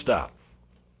going to stop.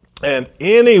 And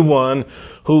anyone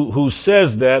who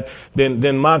says that,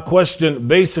 then my question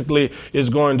basically is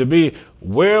going to be,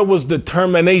 where was the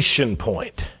termination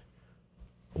point?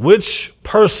 Which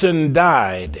person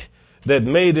died that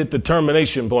made it the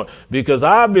termination point? Because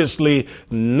obviously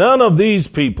none of these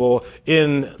people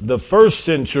in the first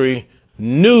century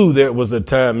knew there was a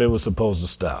time it was supposed to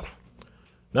stop.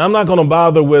 Now, I'm not going to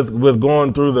bother with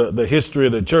going through the history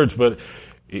of the church, but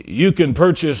you can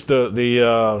purchase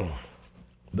the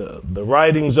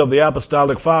writings of the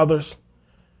apostolic fathers,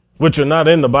 which are not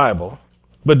in the Bible.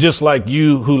 But just like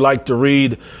you who like to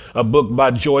read a book by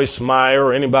Joyce Meyer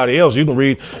or anybody else, you can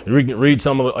read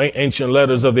some of the ancient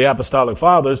letters of the apostolic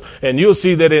fathers, and you'll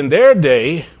see that in their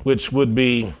day, which would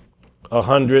be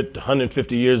 100,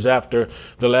 150 years after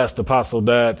the last apostle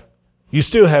died, you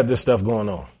still had this stuff going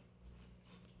on.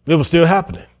 It was still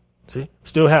happening. See,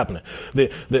 still happening.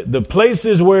 The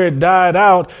places where it died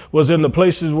out was in the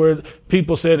places where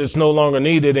people said it's no longer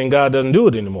needed and God doesn't do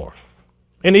it anymore.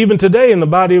 And even today in the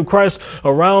body of Christ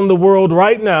around the world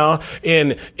right now,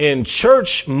 in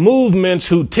church movements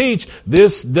who teach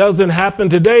this doesn't happen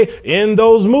today, in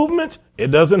those movements, it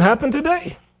doesn't happen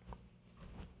today.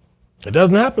 It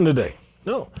doesn't happen today.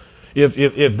 No.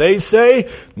 If they say,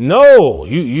 no,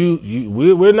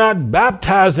 we're not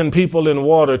baptizing people in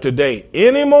water today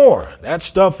anymore, that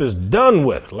stuff is done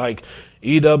with, like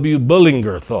E.W.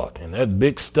 Bullinger thought in that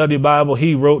big study Bible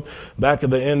he wrote back at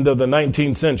the end of the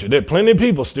 19th century. There are plenty of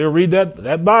people still read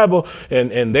that Bible,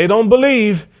 and they don't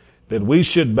believe that we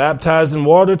should baptize in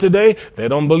water today. They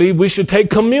don't believe we should take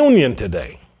communion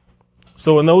today.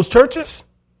 So in those churches,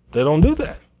 they don't do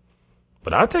that.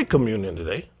 But I take communion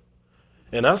today,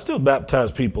 and I still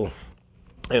baptize people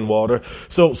in water.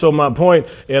 So my point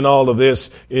in all of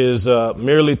this is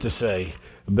merely to say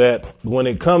that when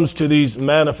it comes to these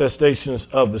manifestations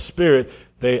of the Spirit,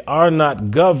 they are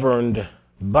not governed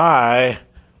by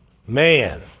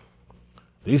man.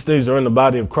 These things are in the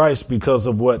body of Christ because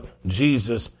of what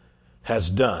Jesus has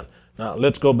done. Now,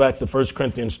 let's go back to 1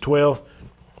 Corinthians 12,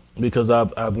 because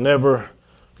I've never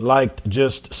liked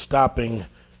just stopping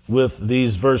with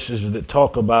these verses that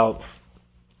talk about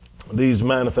these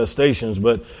manifestations,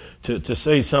 but to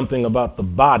say something about the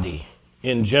body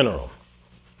in general.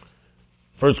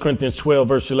 1 Corinthians 12,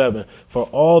 verse 11, for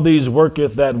all these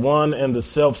worketh that one and the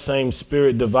selfsame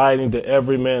Spirit, dividing to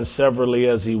every man severally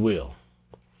as he will.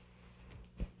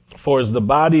 For as the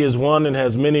body is one and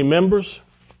has many members,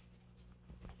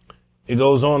 it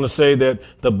goes on to say that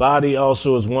the body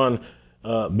also is one,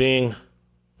 being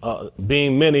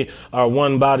many are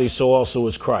one body, so also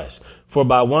is Christ. For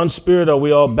by one Spirit are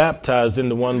we all baptized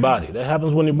into one body. That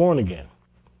happens when you're born again.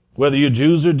 Whether you're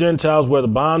Jews or Gentiles, whether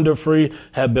bond or free,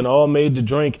 have been all made to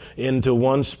drink into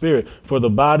one Spirit. For the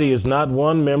body is not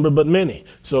one member, but many.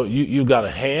 So you've got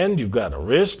a hand, you've got a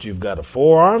wrist, you've got a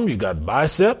forearm, you've got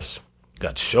biceps, you've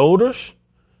got shoulders,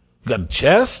 you've got a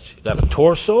chest, you've got a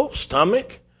torso,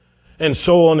 stomach, and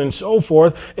so on and so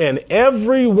forth. And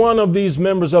every one of these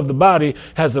members of the body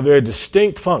has a very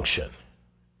distinct function.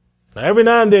 Now, every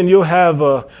now and then you'll have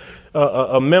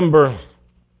a member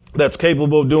that's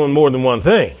capable of doing more than one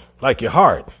thing, like your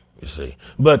heart, you see.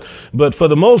 But for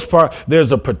the most part,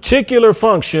 there's a particular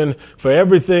function for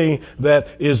everything that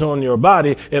is on your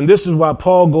body. And this is why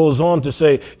Paul goes on to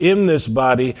say, in this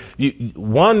body,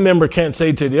 one member can't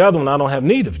say to the other one, I don't have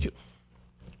need of you.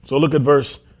 So look at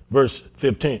verse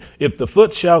 15. If the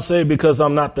foot shall say, because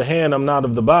I'm not the hand, I'm not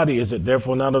of the body, is it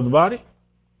therefore not of the body?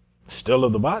 Still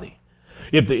of the body.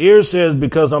 If the ear says,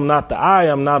 because I'm not the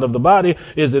eye, I'm not of the body,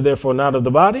 is it therefore not of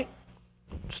the body?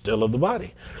 Still of the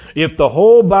body. If the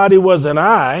whole body was an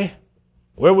eye,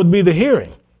 where would be the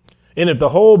hearing? And if the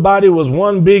whole body was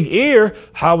one big ear,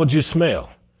 how would you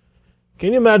smell?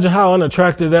 Can you imagine how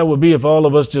unattractive that would be if all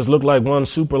of us just looked like one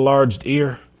super large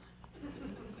ear?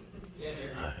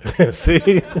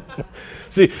 See?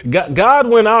 See, God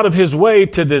went out of his way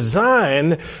to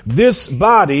design this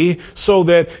body so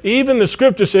that even the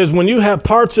scripture says when you have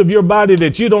parts of your body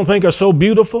that you don't think are so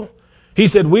beautiful, he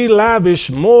said we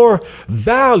lavish more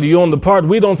value on the part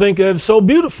we don't think is so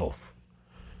beautiful.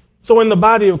 So in the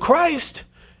body of Christ,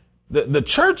 the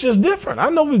church is different. I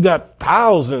know we've got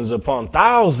thousands upon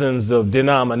thousands of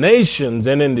denominations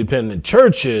and independent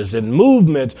churches and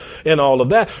movements and all of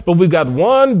that, but we've got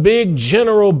one big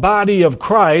general body of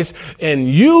Christ, and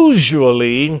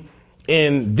usually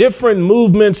in different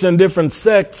movements and different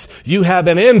sects, you have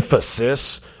an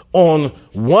emphasis on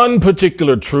one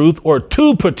particular truth or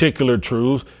two particular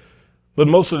truths, but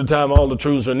most of the time all the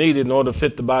truths are needed in order to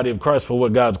fit the body of Christ for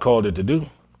what God's called it to do.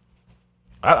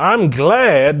 I'm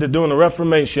glad that during the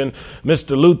Reformation,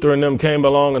 Mr. Luther and them came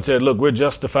along and said, look, we're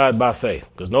justified by faith,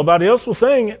 because nobody else was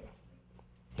saying it.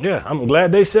 Yeah, I'm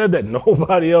glad they said that.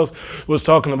 Nobody else was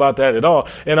talking about that at all.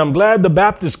 And I'm glad the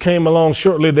Baptists came along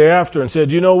shortly thereafter and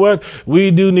said, you know what?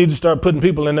 We do need to start putting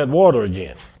people in that water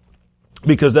again,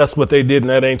 because that's what they did in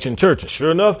that ancient church. And sure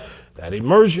enough, that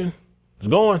immersion is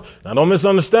going. Now, don't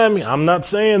misunderstand me. I'm not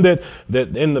saying that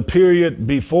in the period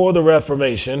before the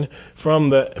Reformation,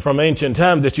 from ancient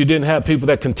times, that you didn't have people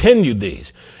that continued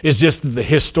these. It's just that the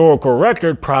historical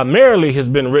record primarily has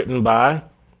been written by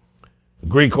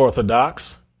Greek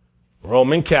Orthodox,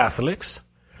 Roman Catholics,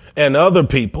 and other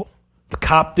people, the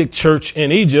Coptic Church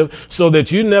in Egypt, so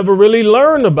that you never really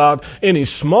learn about any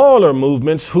smaller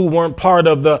movements who weren't part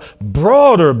of the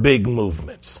broader big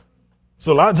movements.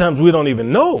 So a lot of times we don't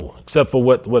even know, except for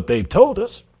what they've told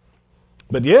us.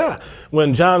 But yeah,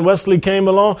 when John Wesley came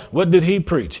along, what did he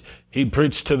preach? He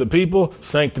preached to the people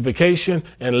sanctification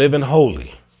and living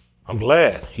holy. I'm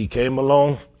glad he came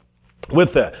along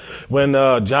with that. When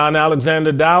John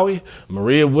Alexander Dowie,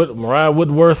 Mariah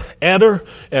Woodworth Eder,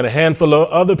 and a handful of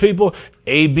other people,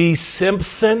 A.B.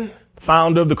 Simpson,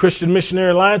 founder of the Christian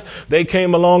Missionary Alliance, they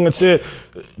came along and said,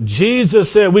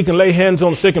 Jesus said we can lay hands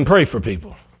on the sick and pray for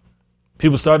people.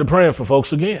 People started praying for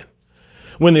folks again.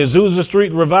 When the Azusa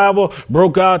Street revival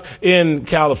broke out in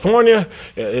California,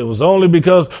 it was only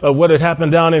because of what had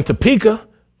happened down in Topeka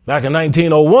back in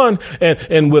 1901.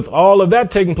 And with all of that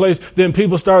taking place, then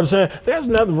people started saying, there's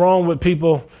nothing wrong with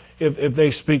people if they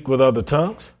speak with other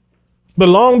tongues. But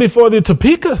long before the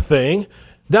Topeka thing,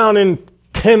 down in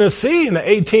Tennessee in the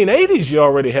 1880s, you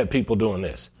already had people doing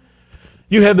this.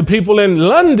 You had the people in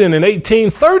London in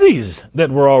 1830s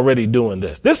that were already doing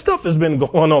this. This stuff has been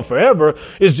going on forever.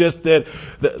 It's just that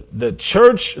the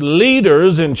church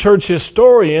leaders and church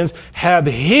historians have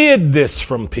hid this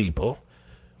from people.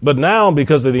 But now,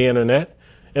 because of the internet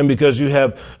and because you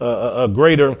have a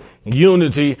greater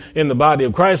unity in the body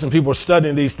of Christ and people are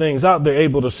studying these things out, they're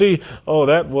able to see, oh,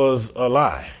 that was a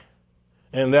lie.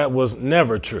 And that was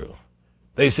never true.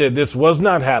 They said this was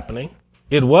not happening.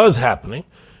 It was happening.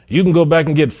 You can go back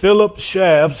and get Philip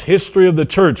Schaff's History of the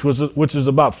Church, which is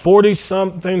about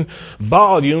 40-something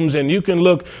volumes, and you can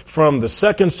look from the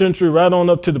 2nd century right on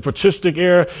up to the patristic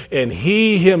era, and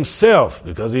he himself,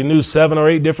 because he knew 7 or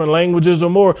 8 different languages or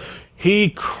more, he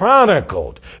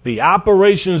chronicled the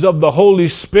operations of the Holy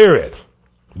Spirit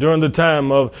during the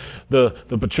time of the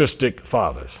patristic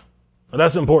fathers. Now,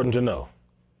 that's important to know,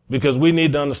 because we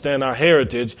need to understand our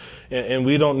heritage, and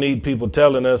we don't need people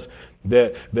telling us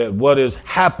that what is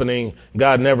happening,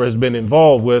 God never has been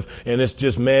involved with, and it's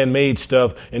just man-made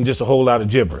stuff and just a whole lot of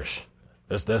gibberish.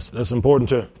 That's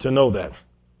important to know that.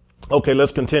 Okay,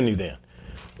 let's continue then.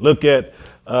 Look at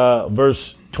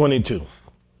verse 22.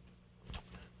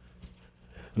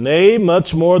 Nay,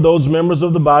 much more those members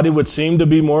of the body which seem to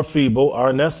be more feeble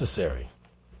are necessary.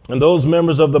 And those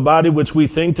members of the body which we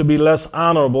think to be less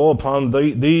honorable, upon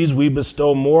these we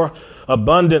bestow more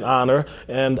abundant honor,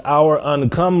 and our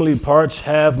uncomely parts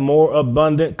have more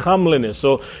abundant comeliness.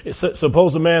 So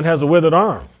suppose a man has a withered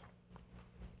arm.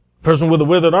 A person with a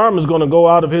withered arm is going to go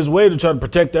out of his way to try to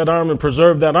protect that arm and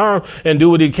preserve that arm and do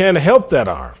what he can to help that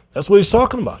arm. That's what he's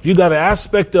talking about. If you got an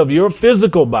aspect of your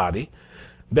physical body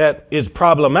that is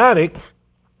problematic,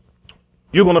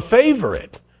 you're going to favor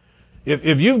it.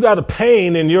 If you've got a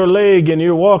pain in your leg and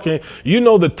you're walking, you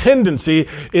know the tendency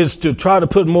is to try to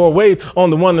put more weight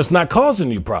on the one that's not causing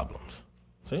you problems.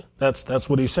 See, that's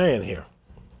what he's saying here.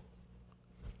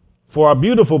 For our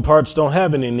beautiful parts don't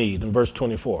have any need, in verse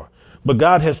 24. But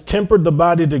God has tempered the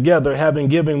body together, having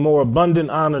given more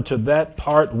abundant honor to that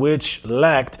part which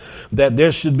lacked, that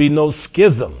there should be no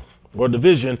schism, or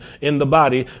division in the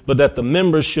body, but that the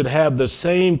members should have the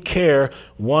same care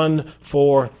one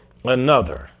for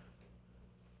another.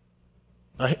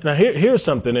 Now here's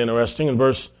something interesting in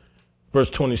verse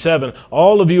 27.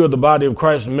 All of you are the body of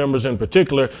Christ, members in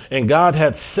particular, and God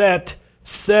hath set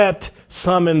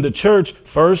some in the church,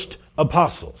 first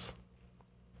apostles.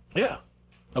 Yeah,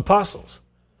 apostles.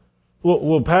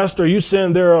 Well, Pastor, are you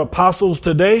saying there are apostles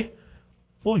today?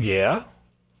 Well, yeah.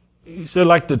 You said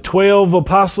like the 12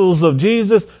 apostles of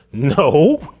Jesus?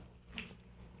 No.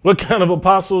 What kind of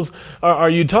apostles are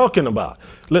you talking about?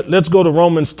 Let's go to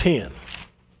Romans 10.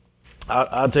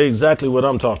 I'll tell you exactly what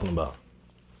I'm talking about.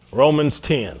 Romans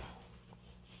 10.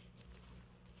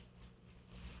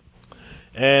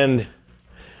 And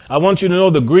I want you to know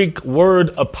the Greek word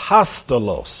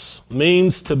apostolos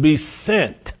means to be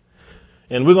sent.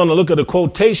 And we're going to look at a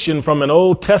quotation from an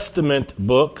Old Testament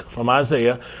book from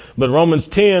Isaiah. But Romans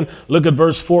 10, look at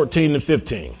verse 14 and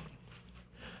 15.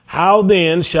 How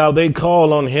then shall they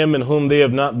call on him in whom they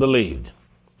have not believed?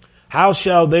 How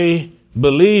shall they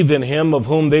believe in him of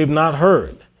whom they've not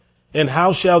heard? And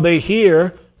how shall they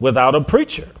hear without a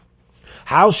preacher?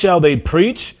 How shall they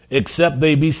preach except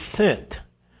they be sent?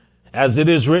 As it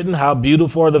is written, how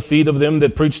beautiful are the feet of them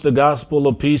that preach the gospel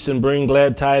of peace and bring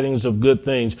glad tidings of good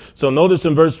things. So notice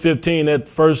in verse 15,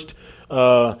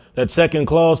 that second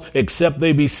clause, except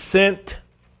they be sent.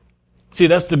 See,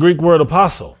 that's the Greek word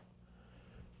apostle.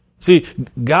 See,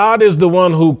 God is the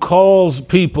one who calls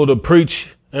people to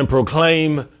preach and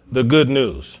proclaim the good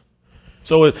news.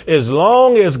 So as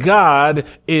long as God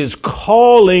is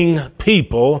calling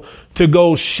people to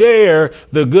go share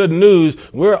the good news,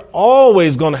 we're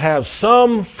always going to have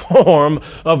some form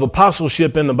of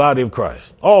apostleship in the body of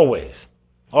Christ. Always.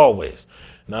 Always.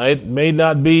 Now, it may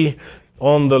not be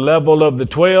on the level of the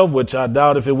 12, which I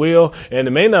doubt if it will. And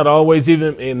it may not always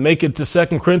even make it to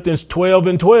 2 Corinthians 12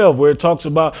 and 12, where it talks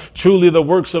about truly the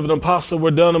works of an apostle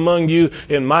were done among you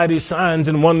in mighty signs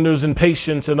and wonders and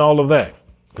patience and all of that.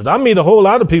 Because I meet a whole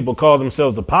lot of people call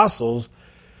themselves apostles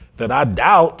that I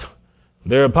doubt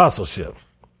their apostleship.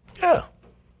 Yeah.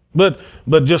 But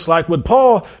just like with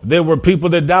Paul, there were people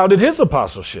that doubted his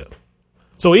apostleship.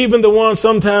 So even the ones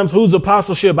sometimes whose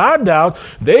apostleship I doubt,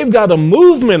 they've got a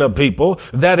movement of people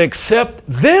that accept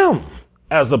them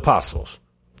as apostles.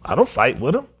 I don't fight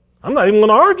with them. I'm not even going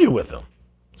to argue with them.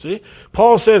 See,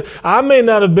 Paul said, I may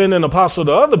not have been an apostle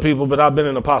to other people, but I've been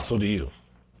an apostle to you.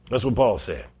 That's what Paul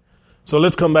said. So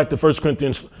let's come back to 1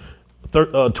 Corinthians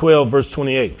 12, verse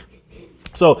 28.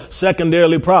 So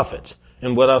secondarily, prophets.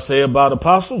 And what I say about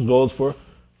apostles goes for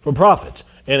prophets.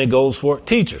 And it goes for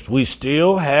teachers. We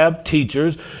still have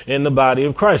teachers in the body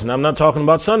of Christ. And I'm not talking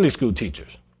about Sunday school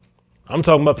teachers. I'm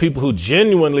talking about people who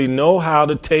genuinely know how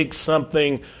to take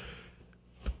something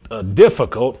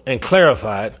difficult and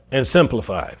clarify it and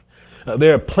simplify it.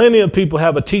 There are plenty of people who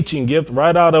have a teaching gift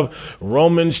right out of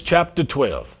Romans chapter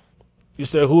 12. You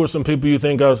say, who are some people you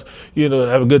think have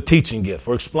a good teaching gift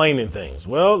for explaining things?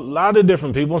 Well, a lot of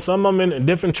different people, some of them in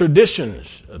different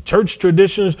traditions, church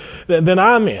traditions than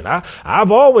I'm in. I've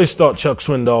always thought Chuck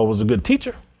Swindoll was a good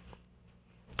teacher.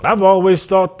 I've always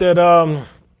thought that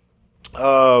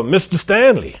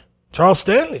Mr. Charles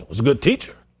Stanley, was a good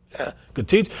teacher. Yeah, good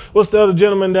teacher. What's the other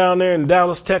gentleman down there in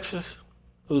Dallas, Texas,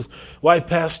 whose wife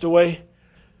passed away?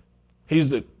 He's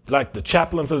the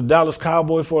chaplain for the Dallas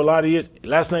Cowboys for a lot of years.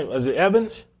 Last name, is it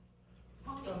Evans?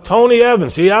 Tony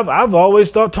Evans. See, I've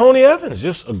always thought Tony Evans,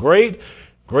 just a great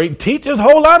teacher. There's a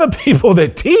whole lot of people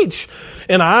that teach,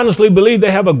 and I honestly believe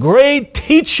they have a great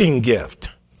teaching gift.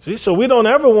 See, so we don't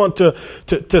ever want to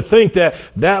think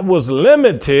that was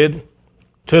limited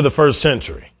to the first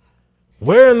century.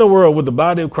 Where in the world would the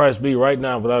body of Christ be right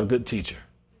now without a good teacher?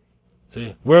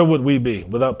 See, where would we be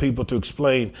without people to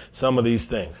explain some of these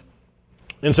things?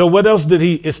 And so what else did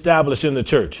he establish in the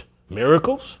church?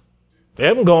 Miracles. They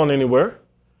haven't gone anywhere.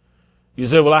 You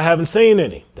say, well, I haven't seen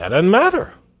any. That doesn't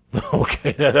matter.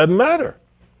 Okay, that doesn't matter.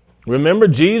 Remember,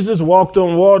 Jesus walked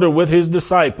on water with his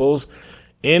disciples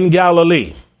in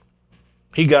Galilee.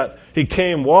 He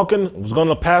came walking, was going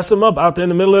to pass him up out there in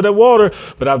the middle of that water.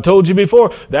 But I've told you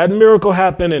before, that miracle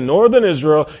happened in northern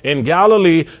Israel, in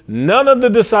Galilee. None of the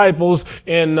disciples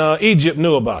in Egypt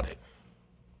knew about it.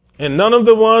 And none of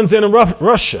the ones in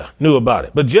Russia knew about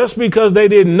it. But just because they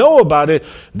didn't know about it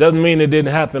doesn't mean it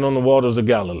didn't happen on the waters of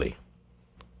Galilee.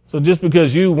 So just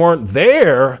because you weren't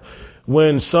there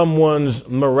when someone's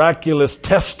miraculous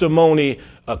testimony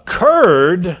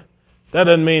occurred, that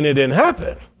doesn't mean it didn't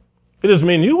happen. It just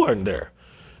means you weren't there.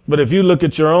 But if you look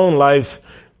at your own life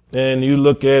and you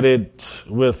look at it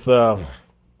with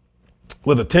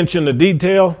attention to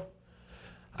detail,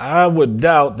 I would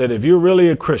doubt that if you're really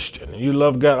a Christian and you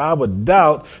love God, I would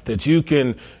doubt that you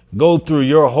can go through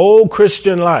your whole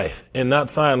Christian life and not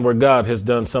find where God has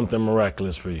done something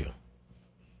miraculous for you.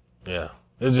 Yeah.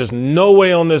 There's just no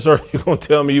way on this earth you're going to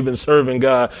tell me you've been serving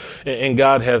God and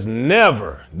God has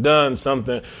never done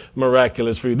something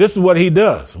miraculous for you. This is what he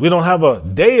does. We don't have a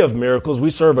day of miracles. We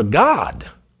serve a God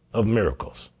of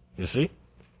miracles. You see?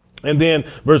 And then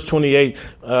verse 28,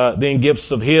 then gifts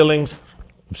of healings.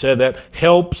 We said that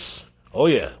helps. Oh,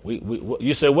 yeah.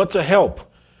 You say, what's a help?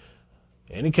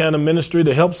 Any kind of ministry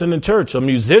that helps in the church. A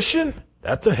musician,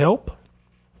 that's a help.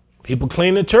 People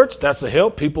clean the church, that's a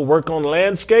help. People work on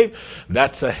landscape,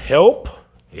 that's a help.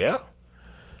 Yeah.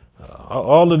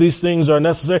 All of these things are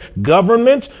necessary.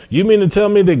 Government, you mean to tell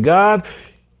me that God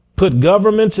put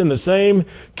governments in the same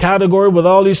category with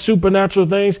all these supernatural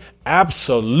things?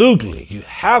 Absolutely. You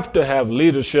have to have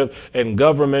leadership and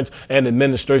government and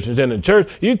administrations in the church.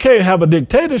 You can't have a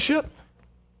dictatorship.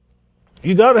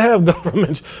 You got to have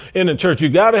governments in the church. You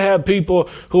got to have people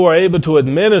who are able to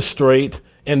administrate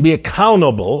and be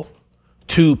accountable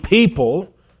to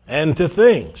people and to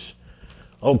things.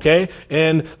 Okay.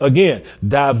 And again,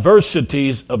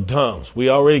 diversities of tongues. We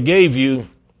already gave you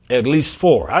at least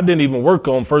 4. I didn't even work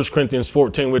on 1 Corinthians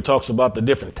 14, where it talks about the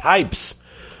different types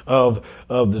of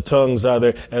the tongues out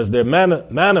there as they're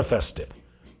manifested.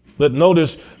 But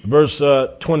notice verse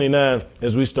 29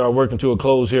 as we start working to a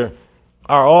close here.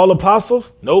 Are all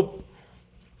apostles? Nope.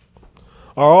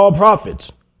 Are all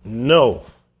prophets? No.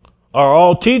 Are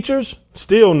all teachers?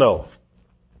 Still no.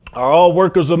 Are all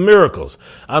workers of miracles?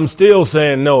 I'm still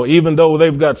saying no, even though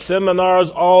they've got seminars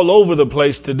all over the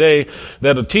place today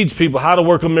that'll teach people how to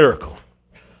work a miracle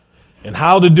and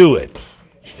how to do it.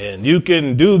 And you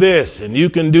can do this and you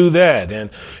can do that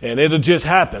and it'll just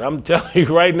happen. I'm telling you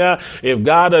right now, if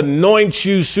God anoints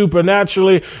you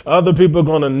supernaturally, other people are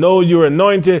going to know you're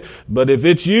anointed. But if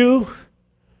it's you,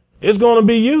 it's going to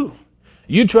be you.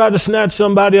 You try to snatch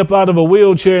somebody up out of a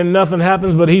wheelchair and nothing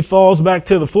happens, but he falls back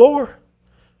to the floor.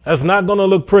 That's not going to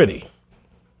look pretty.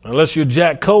 Unless you're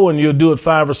Jack Cohen, you'll do it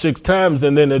 5 or 6 times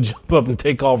and then they'll jump up and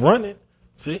take off running.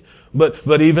 See?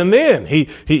 But even then,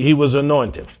 he was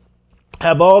anointed.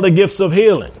 Have all the gifts of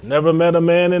healing. Never met a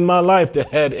man in my life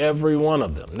that had every one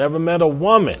of them. Never met a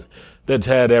woman that's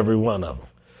had every one of them.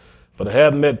 But I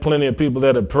have met plenty of people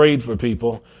that have prayed for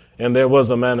people and there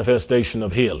was a manifestation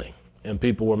of healing and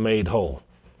people were made whole.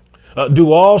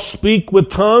 Do all speak with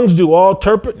tongues? Do all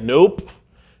interpret? Nope.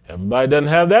 Everybody doesn't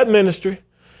have that ministry.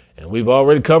 And we've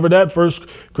already covered that, 1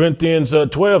 Corinthians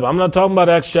 12. I'm not talking about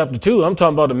Acts chapter 2. I'm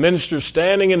talking about the minister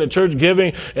standing in the church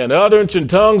giving an utterance in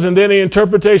tongues and then the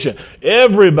interpretation.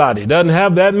 Everybody doesn't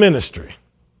have that ministry.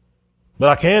 But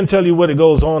I can tell you what it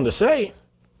goes on to say.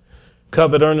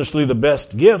 Covet earnestly the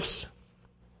best gifts,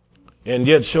 and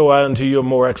yet show unto you a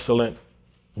more excellent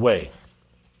way.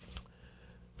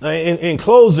 Now, in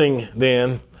closing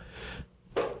then,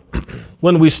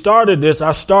 when we started this,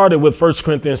 I started with 1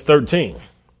 Corinthians 13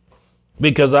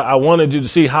 because I wanted you to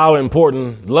see how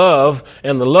important love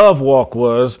and the love walk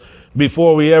was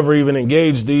before we ever even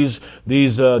engaged these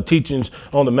teachings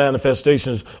on the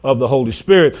manifestations of the Holy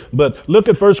Spirit. But look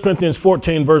at 1 Corinthians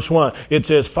 14, verse 1. It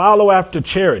says, follow after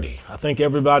charity. I think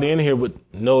everybody in here would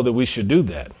know that we should do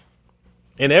that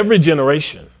in every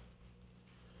generation.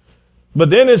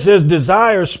 But then it says,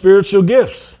 desire spiritual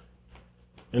gifts.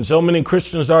 And so many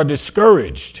Christians are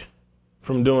discouraged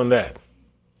from doing that.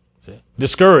 See?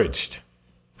 Discouraged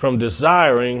from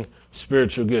desiring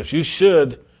spiritual gifts. You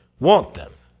should want them.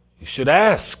 You should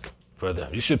ask for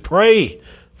them. You should pray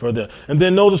for them. And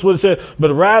then notice what it said,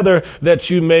 but rather that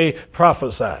you may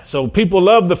prophesy. So people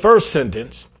love the first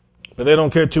sentence, but they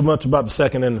don't care too much about the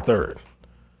second and the third.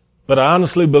 But I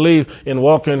honestly believe in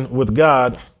walking with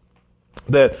God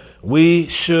that we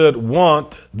should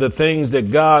want the things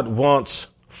that God wants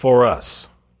for us.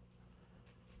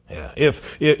 Yeah.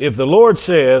 If the Lord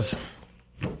says,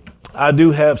 I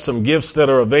do have some gifts that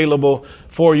are available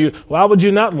for you, why would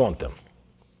you not want them?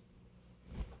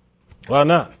 Why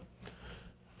not?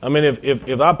 I mean,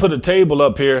 if I put a table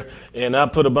up here and I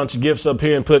put a bunch of gifts up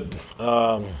here and put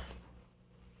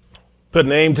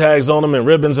name tags on them and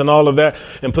ribbons and all of that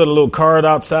and put a little card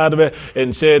outside of it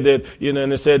and said that,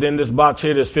 and it said in this box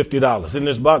here, there's $50. In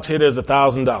this box here, there's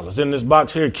 $1,000. In this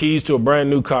box here, keys to a brand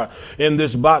new car. In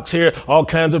this box here, all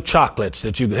kinds of chocolates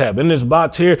that you could have. In this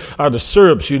box here are the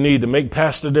syrups you need to make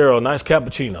Pastor Darrell a nice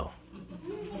cappuccino.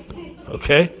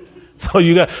 Okay? So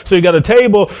you got a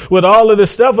table with all of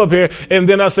this stuff up here. And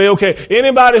then I say, okay,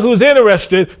 anybody who's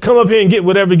interested, come up here and get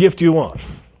whatever gift you want.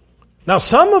 Now,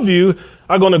 some of you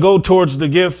are going to go towards the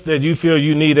gift that you feel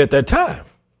you need at that time.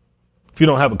 If you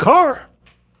don't have a car,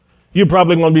 You're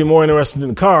probably going to be more interested in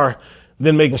the car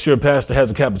than making sure pastor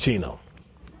has a cappuccino.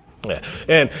 Yeah.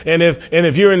 And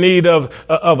if you're in need of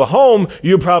a home,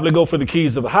 you'll probably go for the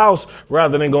keys of a house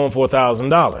rather than going for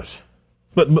 $1,000.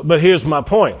 But here's my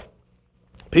point.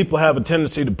 People have a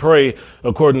tendency to pray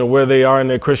according to where they are in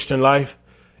their Christian life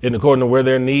and according to where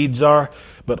their needs are.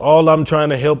 But all I'm trying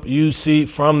to help you see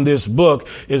from this book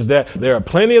is that there are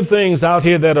plenty of things out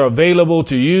here that are available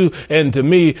to you and to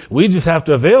me. We just have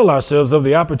to avail ourselves of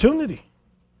the opportunity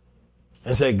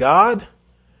and say, God,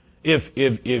 if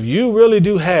you really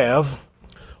do have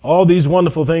all these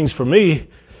wonderful things for me,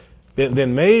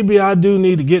 then maybe I do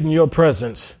need to get in your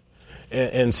presence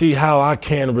and see how I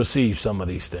can receive some of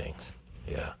these things.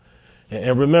 Yeah.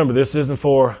 And remember, this isn't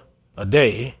for a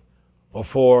day or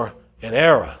for an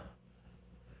era.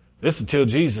 This is till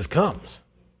Jesus comes.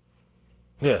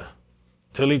 Yeah.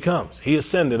 Till he comes. He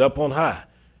ascended up on high.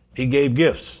 He gave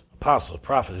gifts, apostles,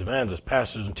 prophets, evangelists,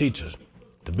 pastors, and teachers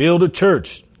to build a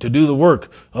church, to do the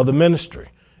work of the ministry.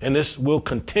 And this will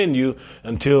continue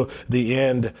until the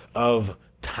end of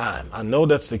time. I know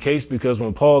that's the case because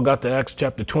when Paul got to Acts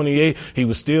chapter 28, he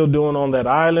was still doing on that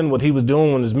island what he was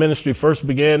doing when his ministry first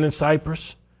began in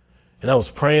Cyprus. And I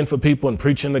was praying for people and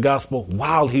preaching the gospel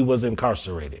while he was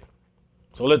incarcerated.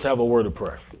 So let's have a word of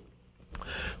prayer.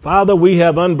 Father, we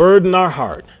have unburdened our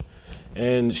heart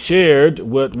and shared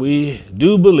what we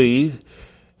do believe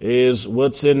is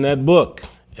what's in that book.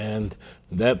 And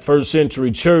that first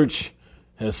century church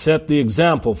has set the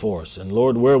example for us. And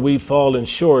Lord, where we've fallen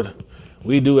short,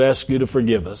 we do ask you to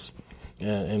forgive us.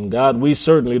 And God, we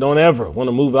certainly don't ever want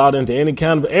to move out into any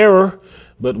kind of error,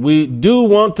 but we do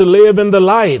want to live in the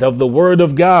light of the word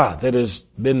of God that has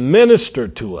been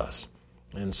ministered to us.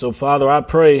 And so, Father, I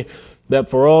pray that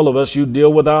for all of us, you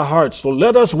deal with our hearts. So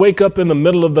let us wake up in the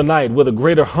middle of the night with a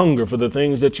greater hunger for the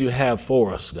things that you have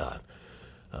for us, God.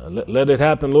 Let it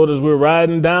happen, Lord, as we're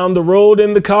riding down the road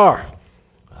in the car.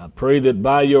 I pray that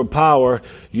by your power,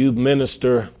 you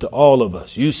minister to all of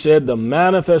us. You said the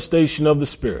manifestation of the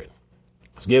Spirit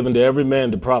is given to every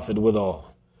man to profit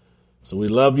withal. So we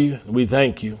love you and we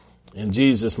thank you. In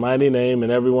Jesus' mighty name,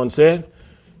 and everyone said,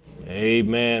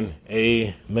 amen,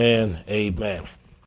 amen, amen.